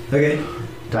 Okay.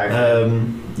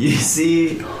 Diagram. You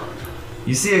see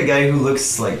a guy who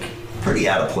looks like pretty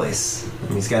out of place.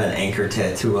 He's got an anchor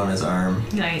tattoo on his arm.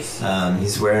 Nice.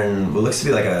 He's wearing what looks to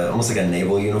be like almost like a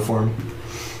naval uniform.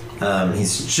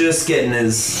 He's just getting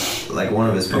one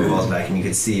of his Pokeballs back, and you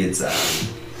can see it's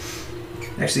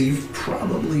actually, you've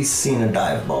probably seen a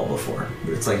dive ball before.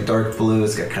 But it's like dark blue.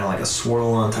 It's got kind of like a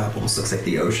swirl on top. Almost looks like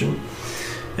the ocean.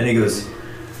 And he goes,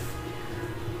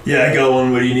 "Yeah, I got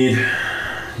one. What do you need?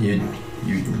 You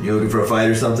looking for a fight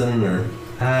or something, or?"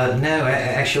 No,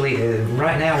 actually,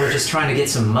 right now we're just trying to get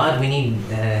some mud. We need,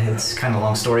 it's kind of a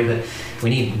long story, but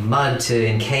we need mud to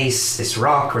encase this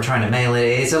rock. We're trying to mail it.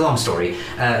 It's a long story.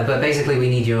 But basically we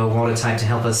need your water type to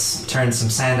help us turn some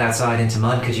sand outside into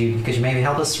mud. Could you maybe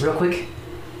help us real quick?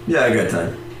 Yeah, I got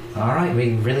time. All right,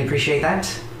 we really appreciate that.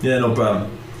 Yeah, no problem.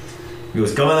 He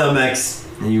goes, "Come on out, Max."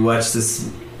 And you watch this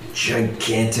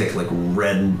gigantic, like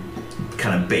red,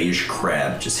 kind of beige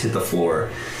crab just hit the floor,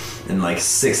 and like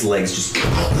 6 legs just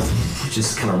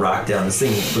kind of rock down. This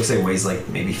thing looks like it weighs like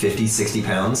maybe 50, 60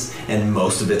 pounds, and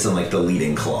most of it's in like the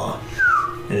leading claw.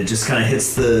 And it just kind of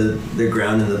hits the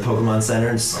ground in the Pokemon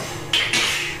Center,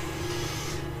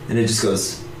 and it just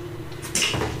goes,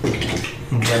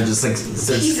 and kind of just like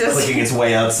starts Jesus. clicking its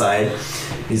way outside.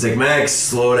 He's like, "Max,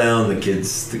 slow down. The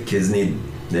kids need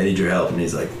your help." And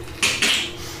he's like,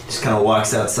 just kind of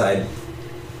walks outside.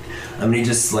 He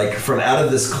just like from out of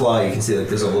this claw, you can see like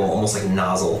there's a little almost like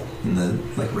nozzle in the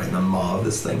like right in the maw of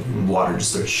this thing, and water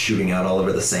just starts shooting out all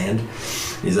over the sand.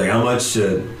 He's like, "How much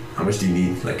do you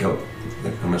need? Like how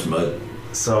much mud?"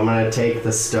 So I'm gonna take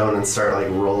the stone and start like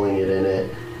rolling it in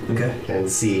it Okay. and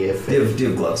see if Do you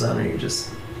have gloves on, or you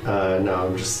just no,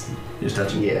 I'm just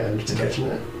touching? yeah, I'm just Okay. touching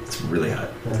it. It's really hot.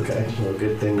 Okay, well,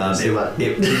 good thing there's It, mud.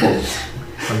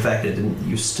 fun fact: it didn't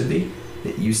used to be.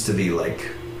 It used to be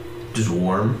like just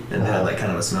warm and had like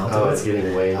kind of a smell to Oh, it. it's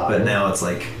getting way hotter. But now it's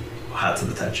like hot to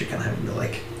the touch. You're kind of having to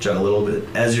like jug a little bit.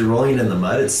 As you're rolling it in the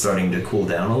mud, it's starting to cool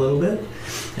down a little bit.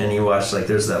 And you watch like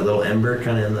there's that little ember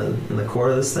kind of in the core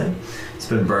of this thing. It's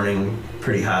been burning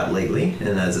pretty hot lately,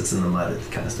 and as it's in the mud,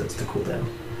 it kind of starts to cool down.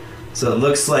 So it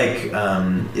looks like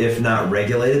if not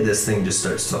regulated, this thing just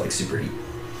starts to like superheat.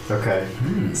 Okay,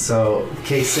 so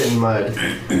case it in mud.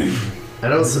 I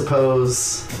don't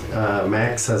suppose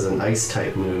Max has an ice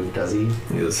type move, does he?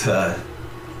 He goes,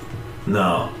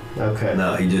 no. Okay.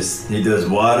 No, he does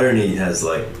water, and he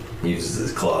uses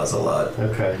his claws a lot.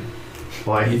 Okay.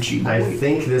 Well, I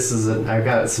think this is I've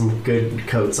got some good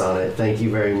coats on it. Thank you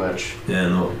very much. Yeah,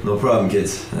 no problem,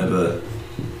 kids. Have a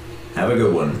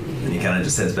good one. And he kind of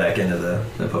just heads back into the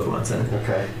Pokemon Center.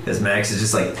 Okay. As Max is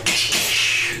just like,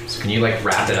 So can you like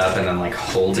wrap it up and then like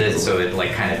hold it so it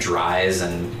like kind of dries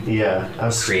and Yeah,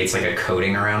 creates like a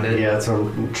coating around it? Yeah, that's what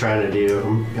I'm trying to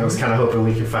do. I was kind of hoping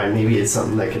we could find maybe it's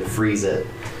something that could freeze it.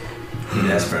 he'd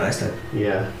ask for an ice type.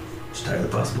 Yeah. It's entirely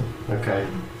possible. Okay.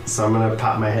 So I'm gonna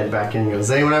pop my head back in and go,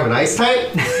 does anyone have an ice type?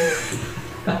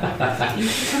 You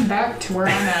should come back to where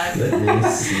I'm at. Let me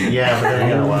see. Yeah, but then I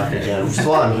gotta walk again. Just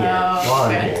while I'm here. Oh, While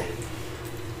I'm okay. here.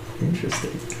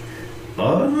 Interesting.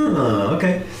 Oh,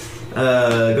 okay. Go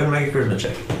ahead and make a charisma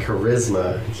check.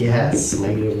 Charisma, yes,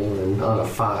 -1 on a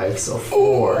 5, so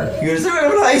 4. He goes, "Do I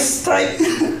have an ice type?"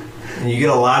 And you get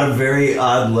a lot of very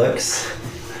odd looks.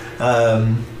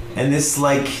 And this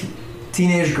like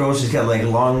teenage girl, she's got like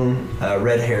long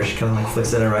red hair. She kind of like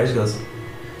flicks at her eyes. She goes,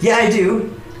 "Yeah, I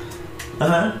do.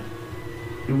 Uh-huh.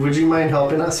 Would you mind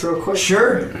helping us real quick?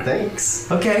 Sure. Thanks.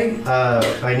 Okay.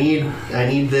 I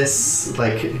need this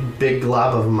like big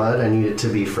glob of mud. I need it to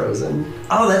be frozen.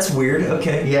 Oh, that's weird.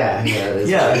 Okay. Yeah, it is.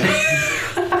 Yeah.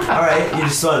 All right. You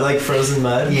just want like frozen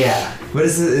mud? Yeah, What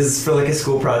is it? Is it for like a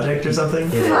school project or something?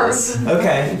 it is.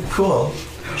 Okay. Cool.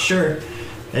 Sure.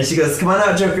 And she goes, "Come on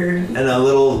out, Joker."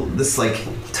 And this like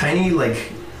tiny like,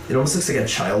 it almost looks like a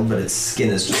child, but its skin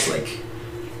is just like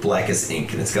black as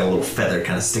ink, and it's got a little feather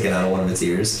kind of sticking out of one of its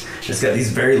ears. It's got these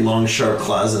very long, sharp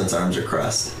claws, and its arms are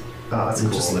crossed. Oh, that's And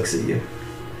cool. it just looks at you.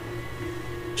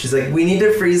 She's like, we need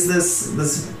to freeze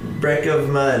this brick of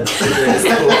mud for this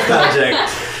cool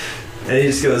project. And he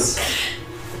just goes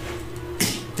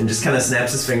and just kind of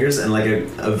snaps his fingers, and like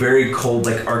a very cold,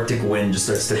 like Arctic wind just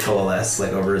starts to coalesce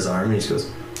like over his arm, and he just goes,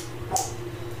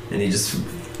 and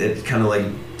it kind of like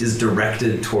is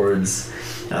directed towards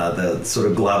the sort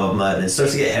of glob of mud, and it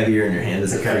starts to get heavier in your hand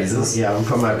as it freezes. Yeah, I'm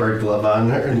putting my bird glove on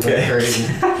her and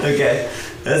Okay.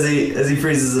 As he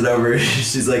freezes it over,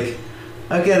 she's like,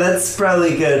 okay, that's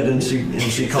probably good, and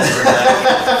she calls her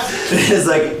back. It's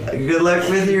like, good luck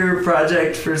with your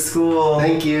project for school.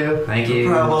 Thank you. Thank you.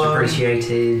 No problem. Much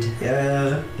appreciated.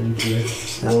 Yeah. Thank you.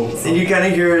 And you kind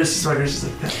of hear her, she's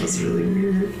like, that was really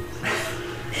weird.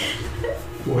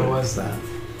 What was that?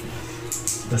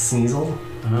 The Sneasel?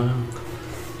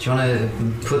 Do you want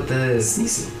to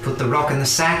put the rock in the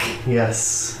sack,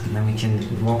 Yes. and then we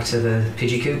can walk to the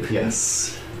Pidgey coop?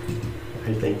 Yes.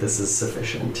 I think this is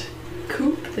sufficient.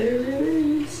 Coop, there it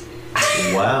is.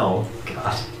 Wow.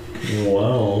 God.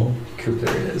 Wow. Coop,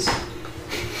 there it is.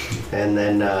 And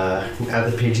then at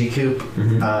the Pidgey coop,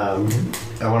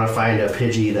 I want to find a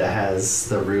Pidgey that has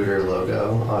the Rooter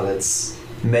logo on its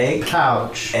Make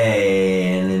couch.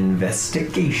 an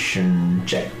investigation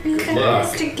check.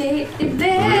 Investigate. Find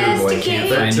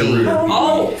a root.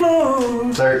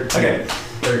 Oh! 13. Okay.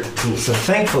 13. So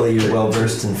thankfully you're well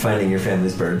versed in finding your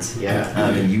family's birds. Yeah.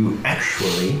 And you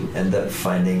actually end up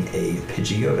finding a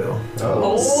Pidgeotto.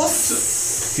 Oh.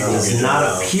 Does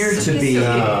not appear to be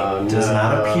Oh, does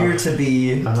not no. appear to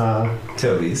be Uh-huh.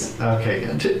 Toby's. Okay,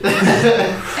 good.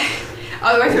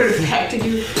 Otherwise, I would have protected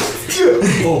you.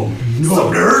 Oh, what's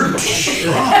up, nerd?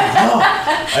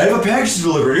 I have a package to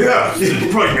deliver. Yeah,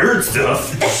 probably nerd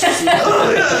stuff.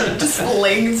 Just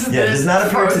flings Yeah, it does not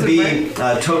appear to frozen be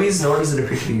brick. Toby's, nor does it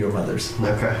appear to be your mother's.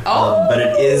 Okay. Oh! But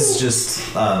it is just,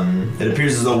 it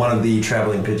appears as though one of the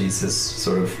traveling Pidgeys has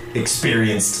sort of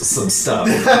experienced some stuff.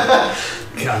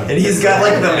 And he's got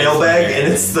like the mailbag,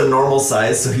 and it's the normal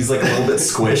size, so he's like a little bit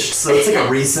squished. So it's like a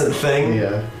recent thing.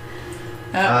 Yeah.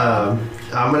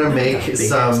 I'm gonna make Big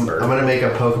some. expert. I'm gonna make a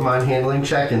Pokemon handling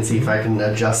check and see if I can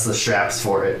adjust the straps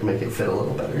for it, make it fit a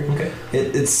little better. Okay.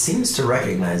 It seems to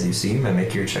recognize you, so you may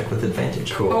make your check with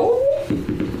advantage. Cool.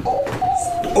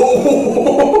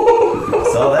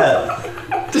 Oh! Saw that.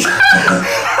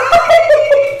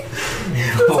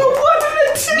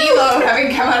 Milo,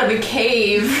 having come out of a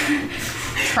cave,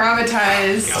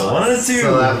 traumatized. 1 and a 2.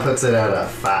 So that puts it at a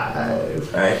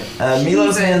 5. Alright.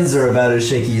 Milo's hands are about as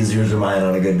shaky as yours or mine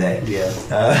on a good day. Yeah.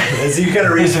 As you kind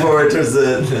of reach forward towards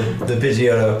the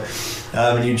Pidgeotto,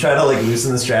 and you try to like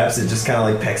loosen the straps, it just kind of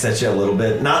like pecks at you a little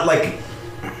bit. Not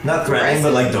threatening,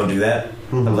 but like, don't do that.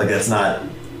 Like, that's not,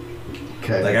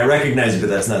 Okay. like, I recognize you, but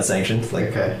that's not sanctioned. Like,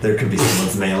 Okay. there could be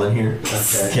someone's mail in here.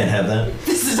 Okay. Can't have that.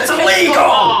 This is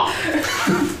illegal!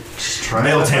 Just trying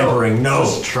Mail to help. tampering, no.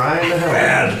 Just trying to help.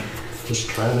 Bad. Just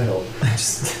trying to help.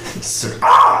 Just sort of,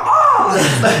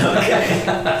 okay.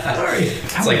 Sorry.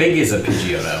 How big is a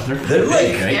Pidgeotto? They're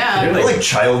like, right? Yeah. they're like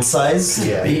child size.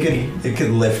 Yeah. It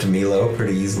could lift Milo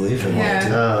pretty easily if it wanted to.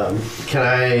 Yeah. Can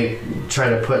I try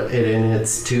to put it in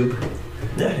its tube?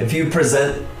 Yeah, if you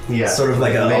present Yeah. sort of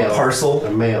like a mail. parcel, A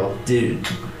mail. do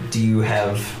you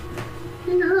have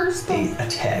a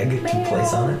tag to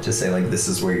place on it? Just say like, this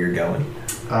is where you're going.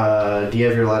 Do you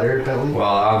have your letter, Bentley? Well,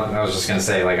 I was just gonna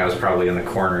say, like, I was probably in the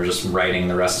corner just writing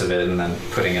the rest of it and then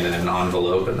putting it in an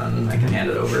envelope, and then I can hand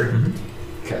it over.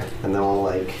 Okay. And then we'll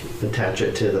like attach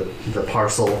it to the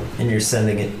parcel. And you're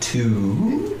sending it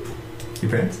to your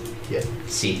parents? Yeah.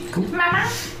 See. Mama?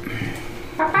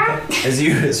 Papa? As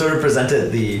you sort of present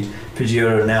it, the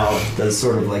Pidgeotto now does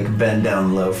sort of like bend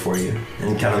down low for you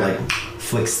and kind of like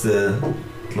flicks the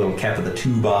little cap of the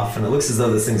tube off, and it looks as though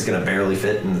this thing's gonna barely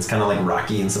fit, and it's kind of like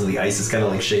rocky, and some of the ice is kind of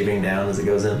like shaving down as it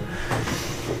goes in.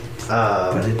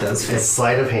 But it does fit. It's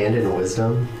sleight of hand and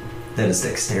wisdom, That is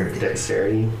dexterity.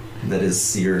 dexterity. That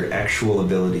is your actual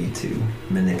ability to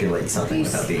manipulate something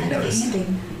without being noticed. The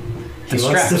He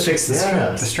wants to straps. fix the Yeah.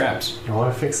 straps. The straps. I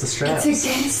want to fix the straps. It's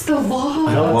against the law.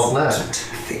 I No, it's won't not.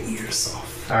 fit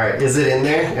yourself. All right. Is it in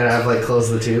there? And I've like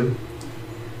closed the tube.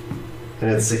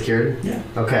 And it's secured. Yeah.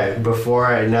 Okay.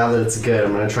 Now that it's good,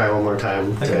 I'm gonna try one more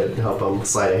time to help him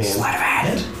sleight of hand. Sleight of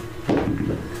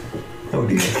hand. Oh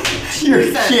dear.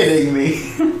 You're kidding me.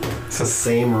 It's the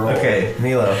same roll. Okay,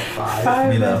 Milo. 5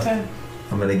 Milo. out of 10.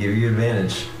 I'm gonna give you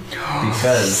advantage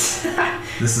because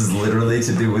this is literally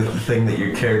to do with the thing that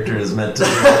your character is meant to do,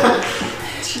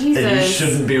 Jesus. and you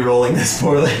shouldn't be rolling this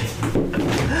poorly.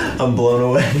 I'm blown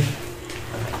away.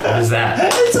 What is that?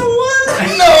 It's a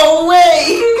 1. No way!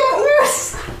 You got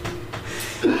worse.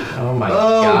 Oh my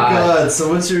Oh god. god. So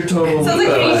what's your total? Sounds like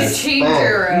you need to change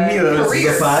your It's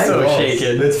career. a 5? So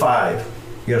shaken. It's 5.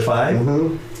 You got a 5?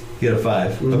 Mm-hmm. You got a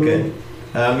 5. Okay.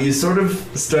 You sort of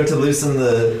start to loosen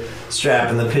the strap,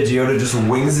 and the Pidgeotto just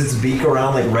wings its beak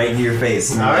around like right in your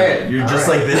face. And All right. You're all just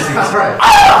right. like this. And you All just, right.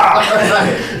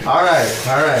 All right.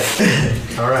 All right.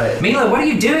 All right. Mila, what are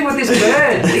you doing with this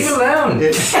bird? Leave it alone.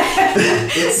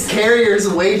 Its carrier's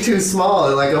way too small.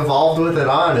 It like evolved with it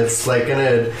on. It's like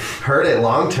gonna hurt it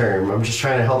long term. I'm just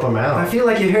trying to help him I out. feel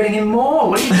like you're hurting him more.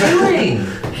 What are you doing?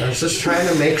 I was just trying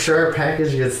to make sure our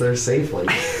package gets there safely.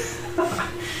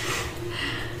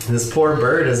 This poor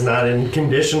bird is not in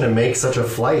condition to make such a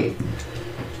flight.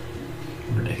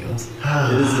 Ridiculous.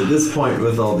 it is at this point,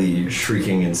 with all the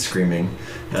shrieking and screaming,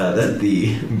 that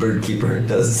the bird keeper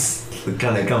does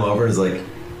kind of come over and is like,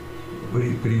 what are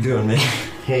you doing, man?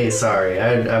 Hey, sorry.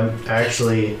 I'm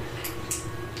actually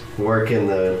work in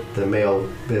the mail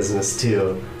business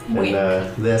too. Wink.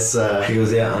 And this He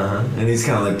goes, yeah, and he's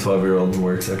kind of like 12-year-old and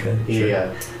works. Okay, sure.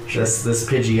 yeah, this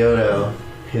Pidgeotto,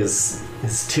 his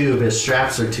tube, his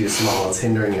straps are too small. It's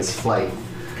hindering his flight.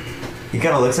 He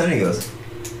kind of looks at it and he goes,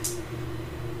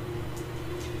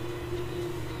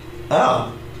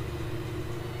 oh.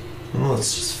 Well,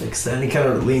 let's just fix that. And he kind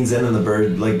of leans in, and the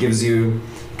bird like gives you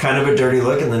kind of a dirty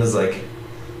look, and then is like,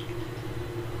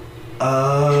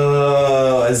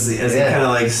 oh, as he kind of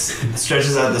like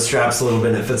stretches out the straps a little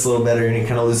bit, and it fits a little better, and he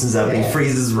kind of loosens up, and he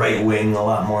frees his right wing a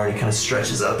lot more, and he kind of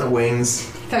stretches out the wings.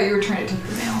 I thought you were trying to take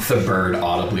the mail. The bird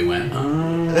audibly went,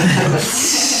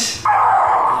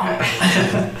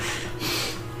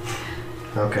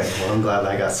 Okay, well I'm glad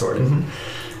that got sorted.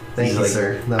 Thank He's you, like-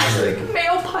 sir. That was like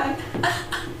Mail pun.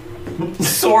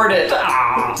 sorted.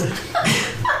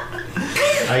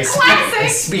 I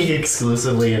speak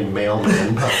exclusively in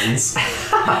mailman puns.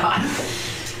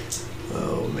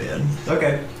 Oh man.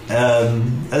 Okay.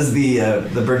 As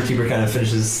the bird keeper kind of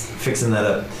finishes fixing that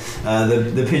up,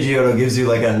 the Pidgeotto gives you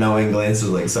like a knowing glance, of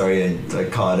like, sorry, I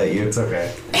caught at you. It's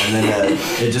okay. And then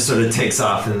it just sort of takes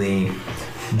off in the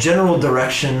general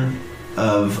direction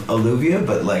of Alluvia,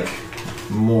 but like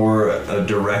more a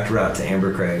direct route to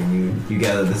Ambercrag. And you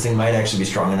gather this thing might actually be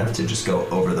strong enough to just go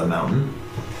over the mountain,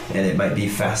 and it might be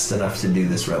fast enough to do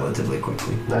this relatively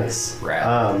quickly. Nice. Rad.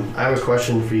 I have a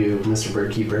question for you, Mr.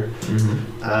 Birdkeeper.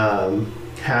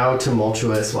 How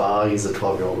tumultuous? Well, I'll use a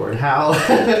 12-year-old word. How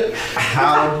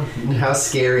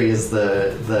scary is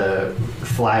the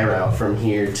fly route from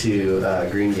here to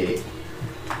Greengate?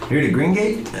 Here to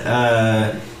Greengate,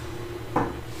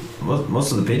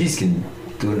 most of the Pidgeys can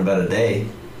do it in about a day.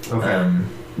 Okay.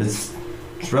 It's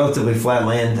relatively flat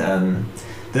land.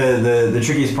 The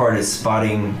trickiest part is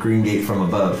spotting Greengate from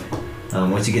above.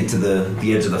 Once you get to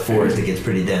the edge of the forest, it gets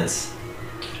pretty dense.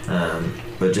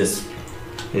 But just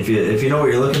if you know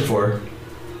what you're looking for,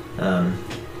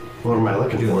 What am I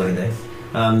looking do it for? like a day.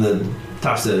 The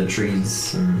tops of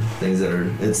trees and things that are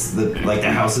like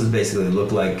the houses basically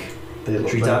look like They look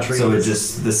treetops. like So it trees.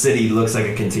 just the city looks like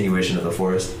a continuation of the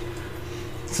forest.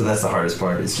 So that's the hardest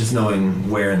part. It's just knowing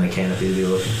where in the canopy to be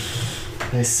looking.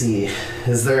 I see.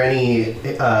 Is there any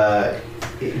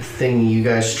thing you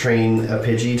guys train a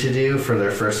Pidgey to do for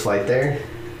their first flight there?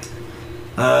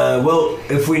 Well,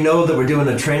 if we know that we're doing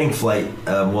a training flight,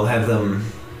 we'll have them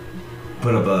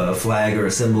put up a flag or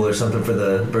a symbol or something for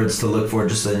the birds to look for,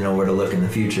 just so they know where to look in the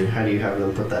future. How do you have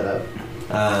them put that up?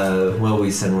 Well,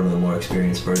 we send one of the more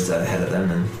experienced birds out ahead of them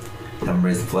and have them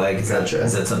raise the flag. Is Gotcha.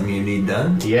 that something you need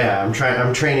done? Yeah, I'm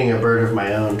training a bird of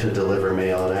my own to deliver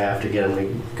mail, and I have to get him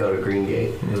to go to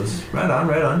Greengate. He goes, right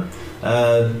on.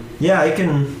 Yeah, I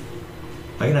can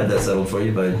have that settled for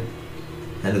you by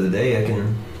end of the day. I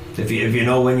can, if you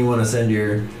know when you want to send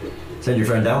your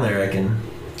friend down there, I can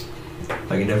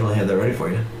definitely have that ready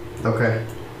for you. Okay.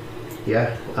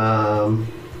 Yeah.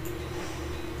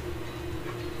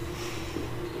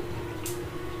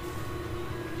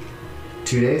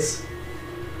 2 days?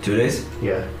 2 days?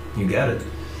 Yeah. You got it.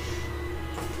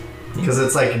 Because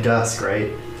it's like dusk,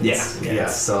 right? Yeah. Yeah.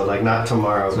 So like not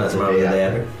tomorrow, It's but not the tomorrow, the day day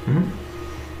after. after.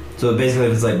 Mm-hmm. So basically,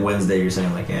 if it's like Wednesday, you're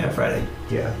saying like, yeah, Friday.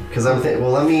 Yeah. Because I'm thinking.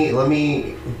 Well, let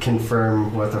me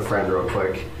confirm with a friend real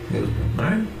quick. He goes, all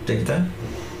right, take your time.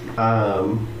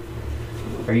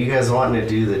 Are you guys wanting to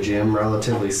do the gym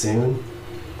relatively soon?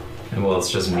 And well,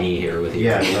 it's just me here with you.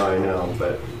 Yeah. No, I know,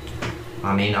 but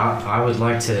I mean, I would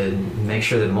like to make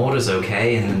sure that Mortar's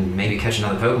okay and maybe catch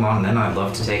another Pokemon, and then I'd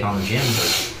love to take on the gym,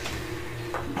 but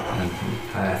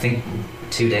I think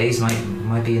 2 days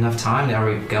might be enough time. Are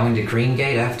we going to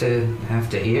Greengate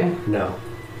after here? no.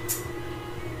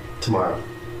 Tomorrow.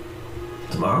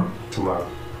 Tomorrow. Tomorrow.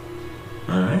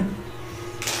 All right.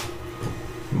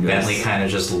 Bentley kind of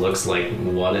just looks like,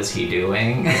 what is he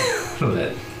doing?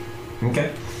 But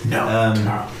Okay. No.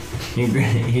 Um,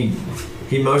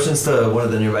 he motions to one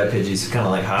of the nearby Pidgeys, who kind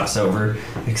of like hops over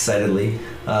excitedly.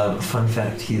 Fun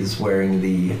fact: he's wearing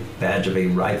the badge of a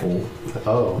rival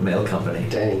Oh, mail company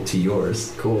dang. to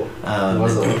yours. Cool. What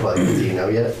does it look like? Do you know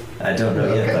yet? I don't know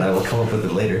yet, Okay. but I will come up with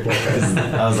it later. 'Cause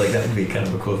I was like, that would be kind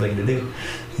of a cool thing to do.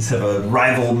 Just have a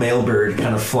rival male bird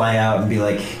kind of fly out and be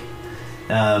like,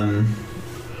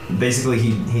 basically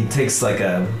he takes like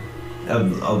a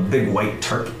big white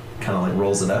tarp, kind of like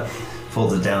rolls it up,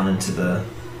 folds it down into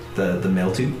the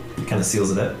mail tube, kind of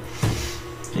seals it up,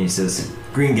 and he says,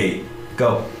 "Green Gate,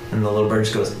 go!" And the little bird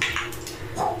just goes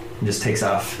and just takes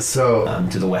off So,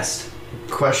 to the west.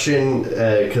 question,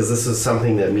 because this is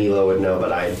something that Milo would know,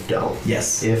 but I don't.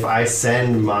 Yes. If I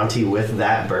send Monty with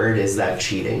that bird, is that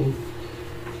cheating?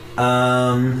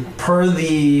 Per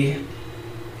the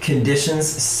conditions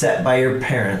set by your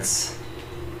parents,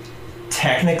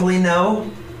 technically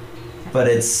no, but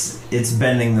it's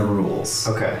bending the rules.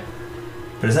 Okay.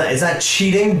 But it's not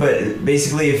cheating. But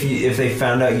basically, if they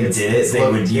found out you did it, they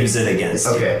would use it against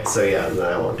you. Okay, so yeah, then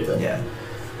I won't do it. Yeah.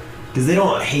 Because they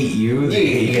don't hate you, they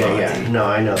hate Monty. Yeah. No,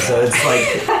 I know that. So it's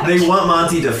like they want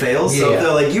Monty to fail. So Yeah. if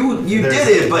they're like, you There's-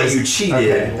 did it, but there's- you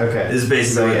cheated. Okay. Is basically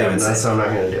So what yeah, they would say. so I'm not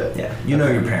gonna do it. Yeah, you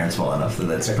know your parents well enough that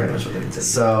that's pretty much what they would say.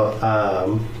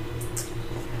 So,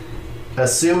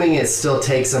 assuming it still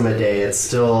takes him a day, it's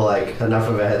still like enough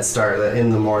of a head start that in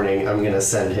the morning I'm gonna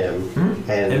send him,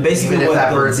 And basically even if what that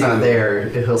they'll bird's do- not there,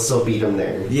 he'll still beat him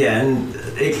there. Yeah, and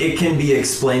it can be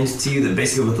explained to you that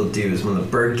basically what they'll do is when the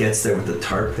bird gets there with the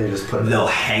tarp, They just put it. they'll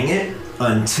hang it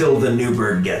until the new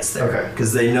bird gets there. Okay.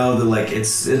 Because they know that like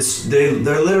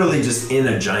they're literally just in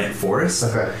a giant forest.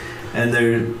 Okay. And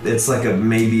it's like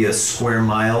maybe a square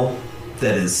mile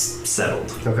that is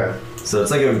settled. Okay. So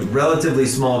it's like a relatively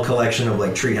small collection of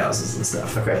like tree houses and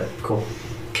stuff. Okay. Cool.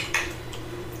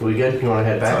 We good? You want to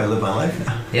head That's how I back? live my life.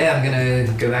 yeah, I'm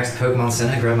gonna go back to the Pokemon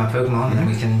Center, grab my Pokemon, and then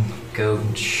we can go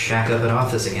shack up at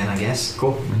Arthur's again, I guess.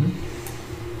 Cool.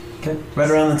 Okay. Right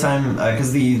around the time,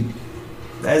 because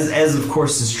as of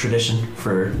course is tradition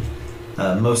for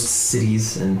most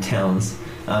cities and towns,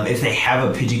 if they have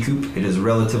a Pidgecoop, it is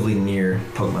relatively near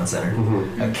Pokemon Center.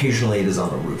 Mm-hmm. Occasionally, it is on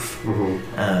the roof.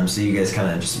 Mm-hmm. So you guys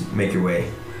kind of just make your way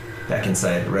back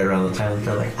inside right around the time.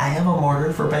 They're like, "I have a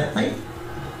mortar for Bentley."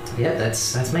 Yep,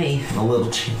 that's me. And a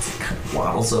little chance kind of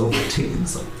waddles over too. And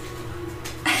it's like,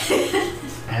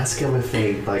 Ask him if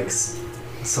they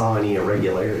saw any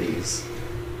irregularities.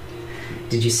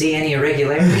 Did you see any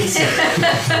irregularities?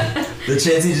 the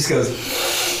Chansey just goes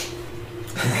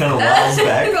and kind of waddles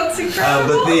back. That's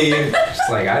incredible. But the It's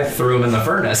like I threw him in the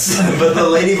furnace. but the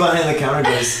lady behind the counter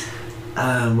goes,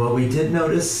 well, we did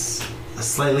notice a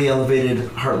slightly elevated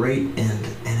heart rate and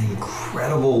an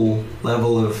incredible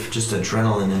level of just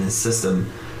adrenaline in his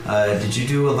system. Did you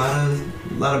do a lot of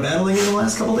battling in the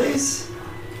last couple days?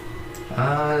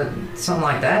 Something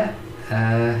like that.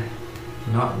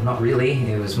 Not really.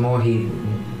 It was more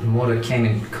Mortar came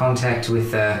in contact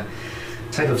with a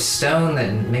type of stone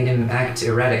that made him act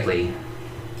erratically.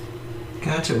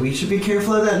 Gotcha. We should be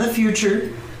careful of that in the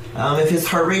future. If his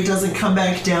heart rate doesn't come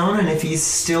back down and if he's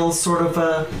still sort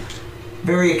of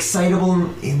very excitable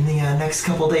in the next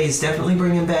couple days, definitely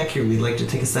bring him back here. We'd like to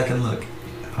take a second look.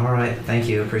 All right, thank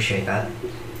you. Appreciate that.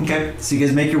 Okay. So you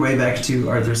guys make your way back to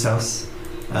Arthur's house.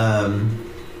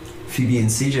 Phoebe and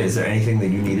CJ, is there anything that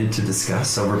you needed to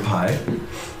discuss over pie?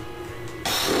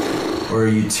 Or are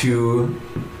you too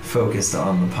focused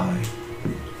on the pie?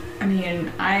 I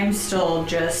mean, I'm still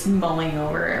just mulling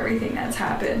over everything that's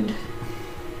happened.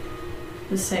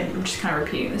 The same, I'm just kind of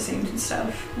repeating the same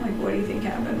stuff. Like, what do you think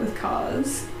happened with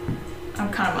Cause? I'm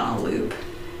kind of on a loop.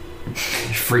 You're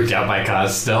freaked out by Kaz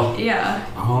still? Yeah,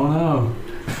 Oh no.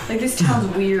 like this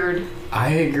town's weird. I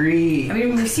agree. I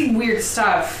mean, we've seen weird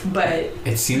stuff, but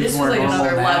It seems this is more like normal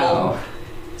another now. level.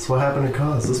 So what happened to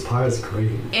Cause? This pie is great.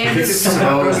 And it's, so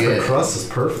The good. crust is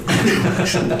perfect.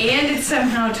 and it's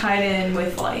somehow tied in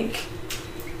with like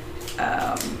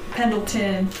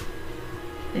Pendleton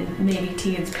and maybe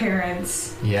Tegan's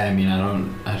parents. Yeah, I mean,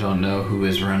 I don't know who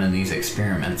is running these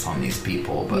experiments on these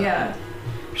people, but Yeah,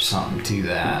 there's something to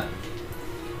that.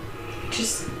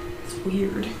 just it's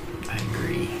weird. I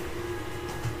agree.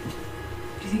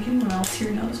 Do you think anyone else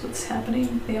here knows what's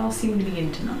happening? They all seem to be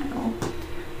in denial.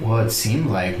 Well, it seemed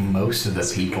like most of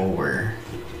the people were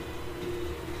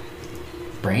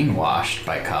brainwashed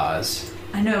by Kaz.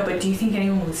 I know, but do you think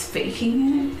anyone was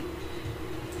faking it?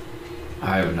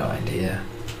 I have no idea.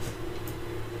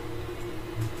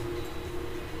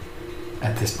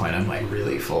 At this point, I'm like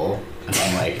really full.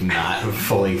 I'm like not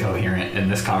fully coherent in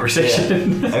this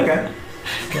conversation. Okay.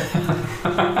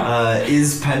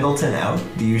 Is Pendleton out?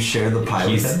 Do you share the pie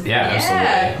with him? Yeah,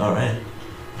 absolutely. All right.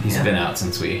 He's been out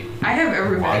since we. I have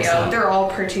everybody Walks out. up. They're all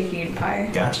partaking in pie.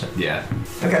 Gotcha. Yeah.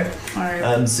 Okay.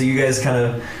 Alright. So you guys kind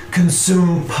of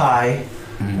consume pie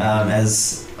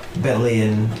as Bentley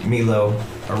and Milo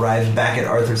arrive back at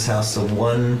Arthur's house. So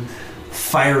one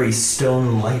fiery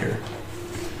stone lighter.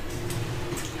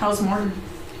 How's Morgan?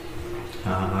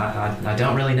 I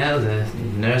don't really know. The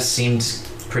nurse seemed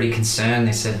pretty concerned.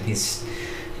 They said his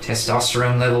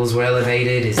testosterone levels were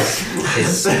elevated.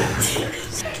 His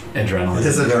Adrenaline.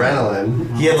 His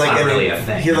adrenaline. He had like not really a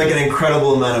thing. he had like an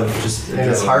incredible amount of just And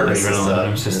his heart rate is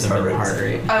Adrenaline up. system and heart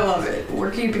rate. I love it.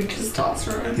 We're keeping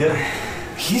testosterone. Yeah.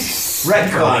 He's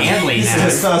Retcon. manly His now.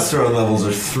 testosterone levels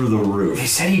are through the They roof.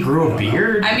 said he grew a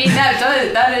beard. I mean,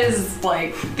 that is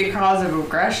like the cause of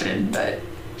aggression, but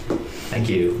Thank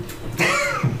you.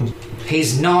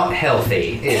 He's not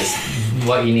healthy, is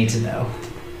what you need to know.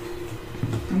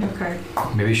 okay.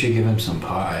 Maybe you should give him some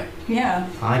pie. Yeah.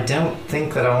 I don't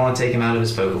think that I want to take him out of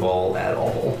his Pokeball at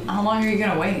all. How long are you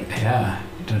gonna wait? Yeah.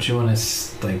 Don't you want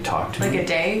to like talk to Like him? a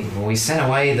day? Well, we sent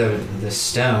away the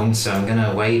stone, so I'm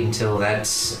gonna wait until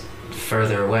that's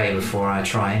further away before I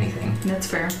try anything. That's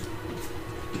fair.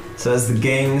 So as the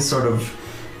gang sort of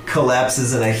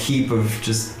collapses in a heap of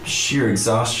just sheer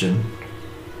exhaustion,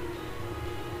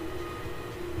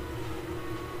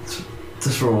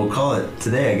 that's what we'll call it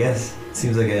today, I guess.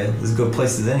 Seems like as good a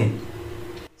place as any.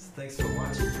 So thanks for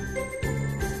watching. Catch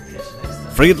you next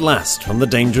time. Free at last from the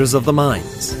dangers of the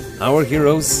mines, our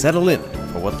heroes settle in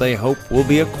for what they hope will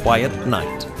be a quiet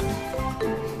night.